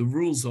don't know what the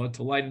rules are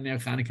to light an Ner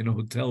Chanukah in a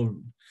hotel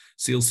room.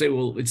 So you'll say,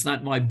 well, it's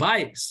not my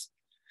bias.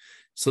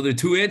 So there are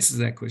two answers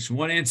to that question.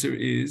 One answer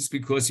is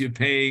because you're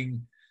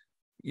paying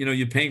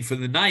for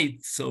the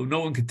night, so no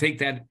one could take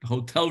that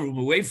hotel room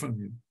away from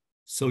you.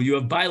 So you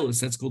have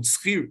bias. That's called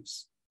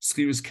schirus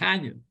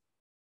kanya.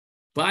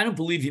 But I don't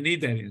believe you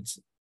need that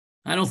answer.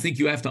 I don't think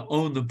you have to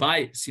own the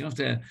bias. You don't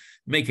have to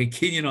make a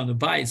kinyan on the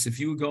bias. If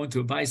you would go into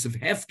a bias of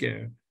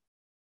hefker,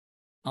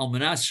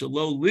 almanas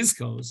shalo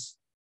lizkos,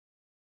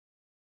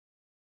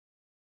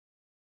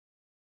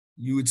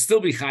 you would still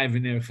be chayiv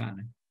in Ner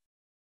Chanukah.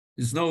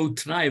 There's no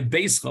t'nai of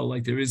beischol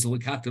like there is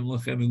lekatim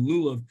lachem and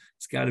lulav.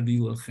 It's got to be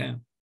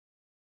lachem.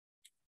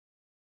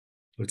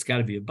 But it's got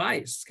to be a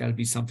bias. It's got to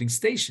be something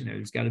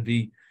stationary. It's got to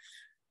be,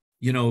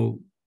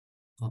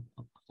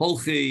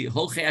 Holchei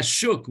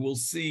Ashuk will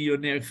see your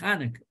Ner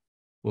Chanukah,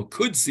 or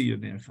could see your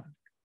Ner Chanukah.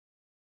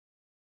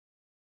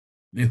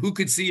 I mean, who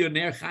could see your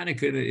Ner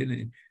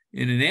Chanukah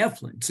in an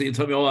airplane? So you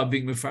told me, I'm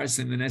being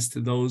mefarsim the nest to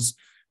those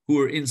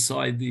who are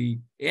inside the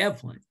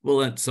airplane. Well,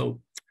 then,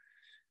 so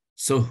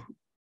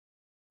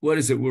what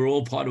is it? We're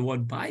all part of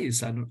one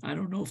bias. I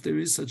don't know if there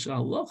is such a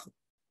halacha.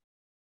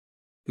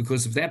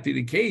 Because if that be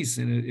the case,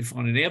 and if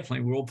on an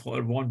airplane we're all part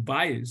of one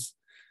bias,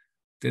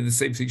 then the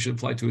same thing should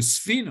apply to a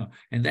sfina.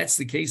 And that's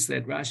the case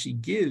that Rashi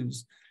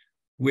gives,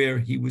 where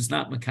he was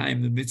not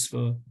makayim the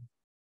mitzvah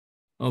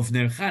of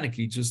Ner Chanukah.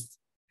 He just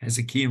has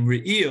a kiyum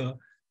re'iyah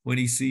when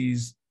he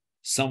sees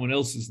someone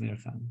else's Ner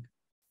Chanukah.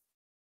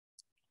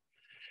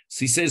 So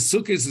he says,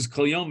 Sukkot is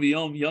kol yom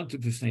v'yom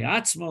yontiv b'fnei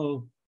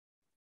atzmo,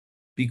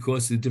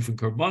 because of the different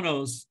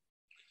karbanos.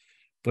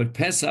 But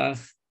Pesach,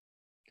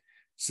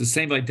 it's the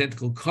same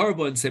identical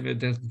carbon, same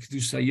identical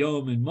Kedusha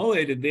Hayom and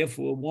Moed, and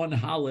therefore one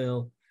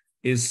Hallel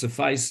is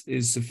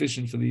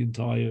sufficient for the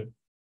entire.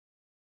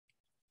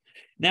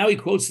 Now he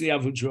quotes the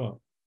Avudrah.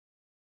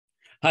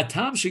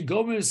 Hatam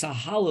shegomer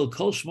Hallel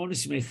kol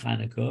shmonis yimei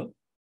Chanukah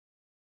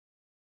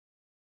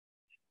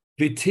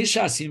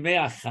v'tishas yimei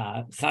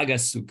Chag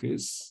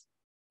HaSukkos.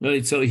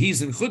 So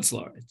he's in Chutz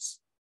La'aretz.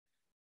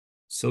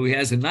 So he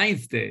has a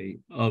 9th day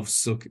of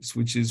Sukkot,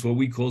 which is what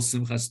we call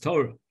Simchas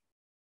Torah.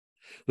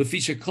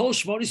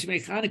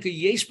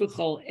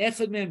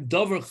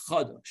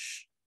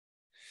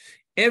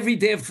 Every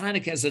day of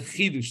Chanukah has a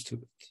chidush to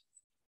it.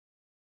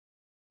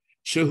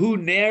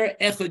 Shehu ner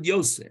echad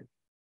Yosef.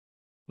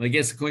 Well, I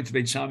guess according to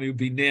Beit Shammai, it would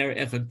be ner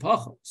echad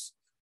pachos.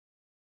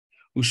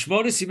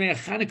 Ushmonis yimei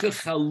Chanukah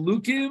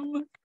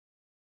chalukim.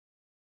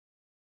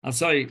 I'm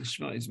sorry,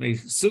 it's made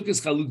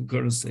Sukkos chalukim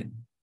korosein.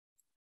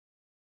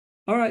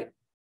 All right,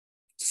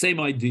 same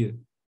idea.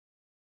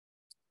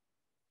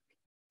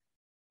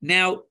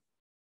 Now,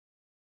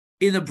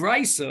 in the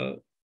Brisa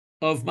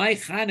of my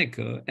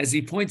Chanukah, as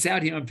he points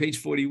out here on page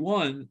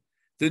 41,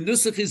 the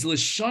nusach is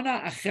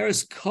Lashana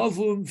Acheres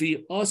Kavum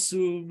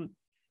V'Osum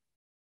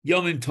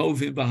Yomim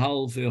Tovim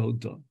B'Hal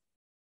V'Hodon.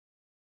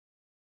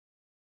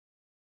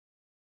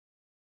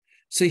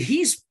 So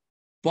he's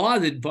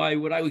bothered by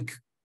what I would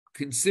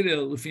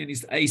consider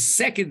a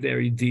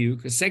secondary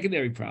diuk, a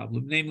secondary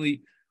problem,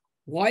 namely,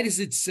 why does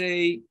it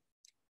say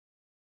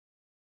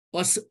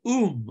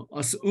As'um?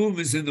 As'um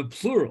is in the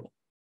plural.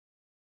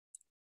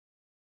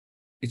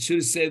 It should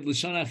have said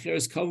L'shana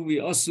Acheres Kavu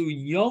V'Asu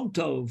Yom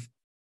Tov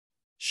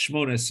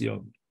Shmones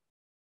Yom.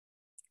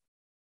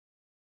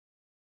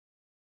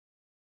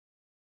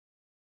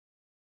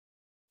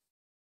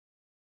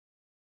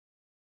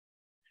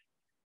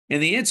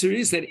 And the answer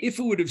is that if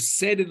it would have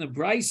said in the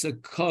Brisa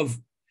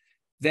Kav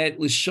that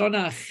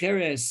L'shana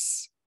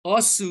Acheres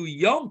Asu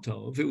Yom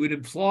Tov, it would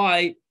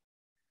imply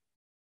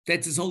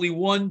that there's only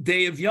one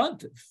day of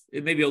Yontif.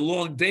 It may be a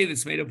long day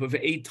that's made up of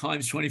 8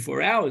 times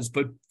 24 hours,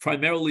 but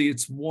primarily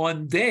it's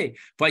one day.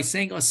 By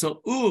saying asa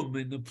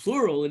in the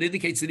plural, it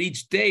indicates that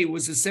each day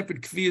was a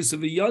separate kviyas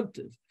of a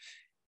Yontif.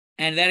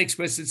 And that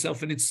expresses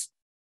itself in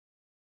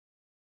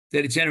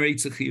that it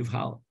generates a chiyuv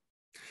halal.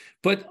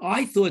 But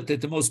I thought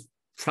that the most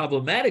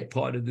problematic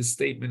part of this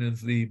statement of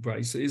the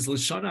Brisa is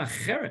Lashon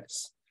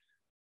Acheres.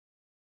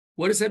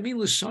 What does that mean,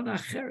 Lashon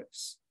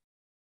Acheres?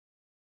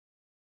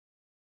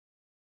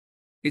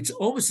 It's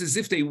almost as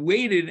if they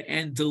waited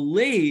and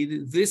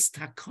delayed this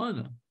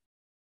takana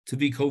to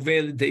be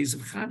kovei the days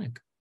of Chanuka.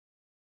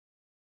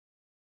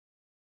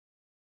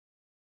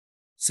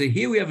 So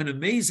here we have an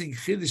amazing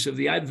chiddush of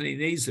the Hegyonei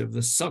Nezer, of the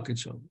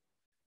Sukkot.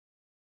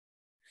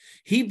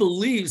 He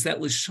believes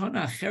that Lashon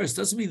Acheres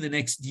doesn't mean the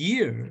next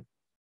year,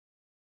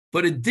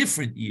 but a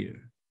different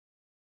year.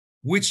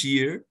 Which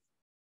year?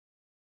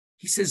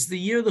 He says the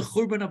year of the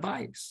Churban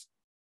Abayis.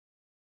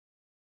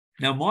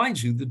 Now,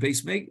 mind you, the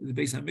Beis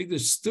Hamikdash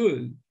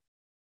stood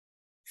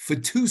for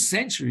 2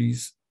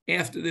 centuries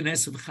after the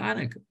Nes of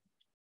Chanuka.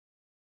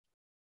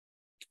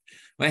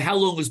 Right, how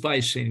long was Bayis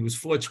Sheni? It was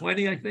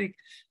 420, I think.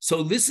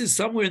 So this is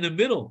somewhere in the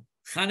middle.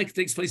 Chanuka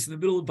takes place in the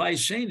middle of Bayis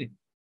Sheni.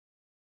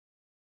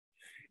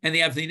 And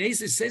the Hegyonei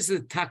Nezer says the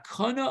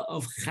takana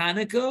of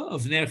Chanuka,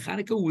 of Ner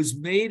Chanuka, was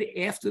made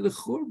after the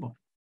Churban.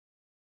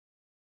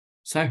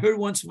 So I heard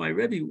once from my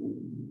Rebbe,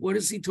 what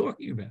is he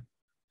talking about?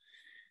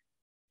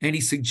 And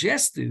he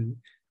suggested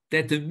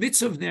that the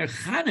mitzvah of Ner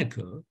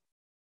Chanuka,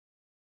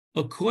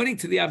 according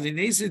to the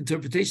Hegyonei Nezer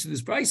interpretation of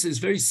this Brisa, is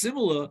very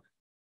similar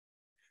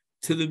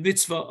to the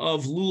mitzvah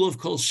of Lulav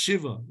Kol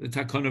Shiva, the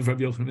takana of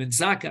Rabbi Yochanan ben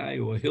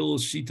Zakkai, or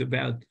Hillel's sheet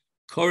about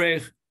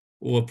Korech,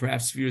 or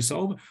perhaps Sfiras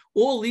HaOmer.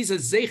 All these are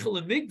Zeichel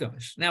and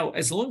Migdash. Now,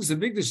 as long as the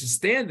Migdash is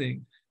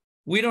standing,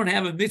 we don't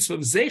have a mitzvah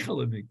of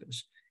Zeichel and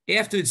Migdash.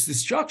 After its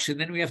destruction,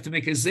 then we have to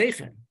make a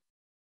Zeichel.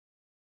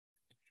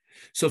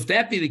 So if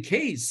that be the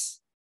case,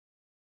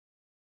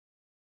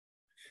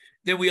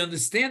 then we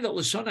understand that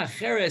Lashon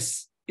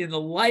Acheres, in the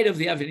light of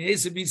the Hegyonei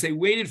Nezer, means they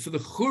waited for the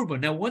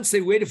Churban. Now, once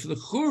they waited for the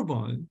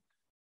Churban,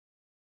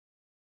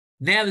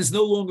 now there's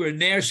no longer a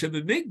Ner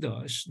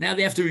Shebemigdash. Now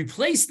they have to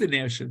replace the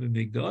Ner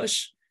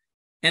Shebemigdash,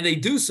 and they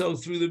do so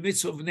through the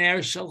mitzvah of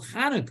Ner Shel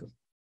Chanuka.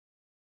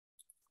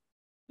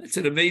 That's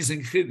an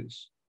amazing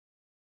chiddush.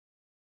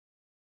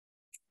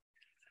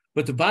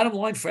 But the bottom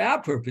line for our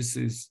purpose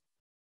is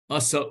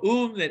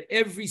that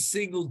every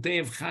single day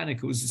of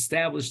Chanuka was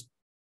established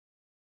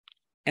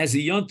as a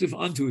yontif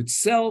unto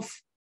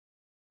itself.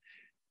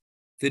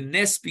 The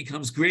nes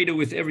becomes greater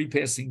with every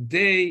passing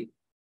day,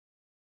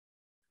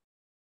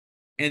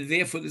 and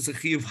therefore there's a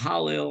chiyuv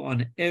Hallel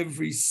on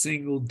every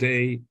single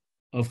day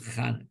of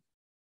Chanuka.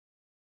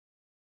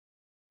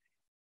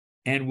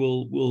 And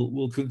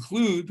we'll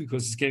conclude,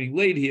 because it's getting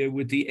late here,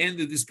 with the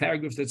end of this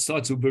paragraph that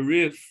starts with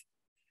Berif,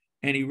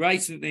 and he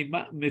writes, kol yom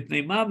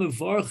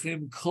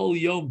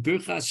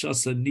birchas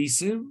shasa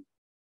nisim.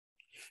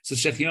 So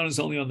Shechianu is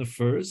only on the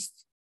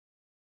first.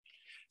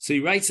 So he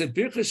writes that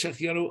birchas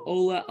Shechianu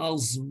ola al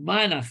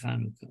zman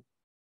Chanuka.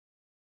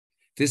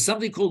 There's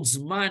something called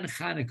Zman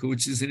Chanuka,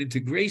 which is an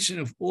integration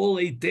of all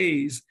 8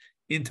 days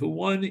into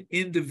one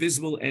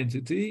indivisible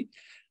entity.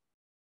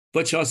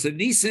 But Shasa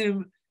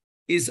Nisim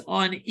is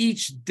on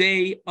each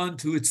day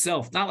unto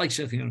itself, not like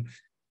Shechianu.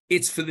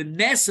 It's for the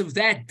Nes of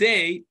that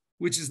day,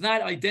 which is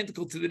not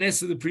identical to the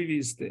Nes of the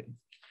previous day.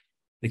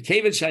 The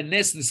Kevet Shai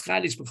Nes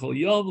Nischadish B'Kol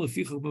Yom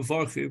Lefichach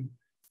Mevarchim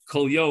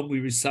Kol Yom, we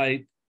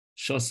recite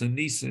Shasa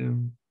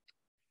Nisim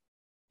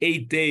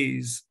 8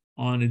 days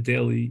on a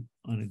daily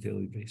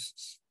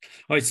basis.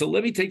 All right, so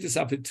let me take this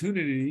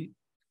opportunity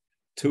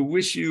to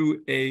wish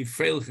you a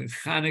Freilich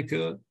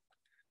Chanukah,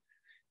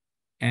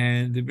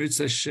 and the Mirz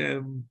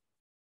Hashem,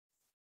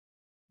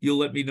 you'll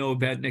let me know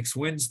about next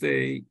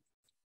Wednesday.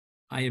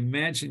 I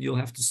imagine you'll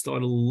have to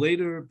start a little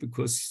later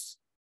because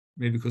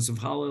of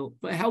Hallel.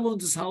 But how long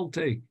does Hallel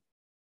take?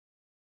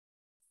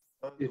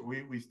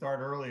 We start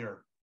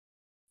earlier.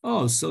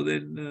 Oh, so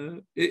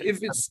then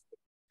if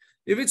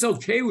it's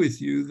okay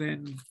with you,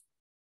 then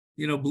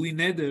bli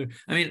neder.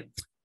 I mean,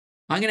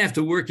 I'm gonna have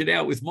to work it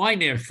out with my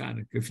Ner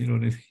Chanukah, if you know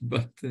what I mean.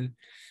 But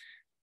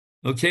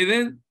okay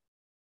then.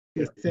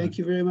 Yes, thank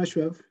you very much,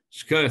 Rav.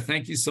 Shkar,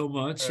 thank you so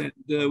much, and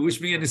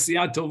wish me a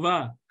Nesiyah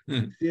Tova.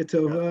 Nesiyah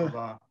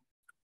Tova.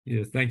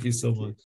 Yeah, thank you so much.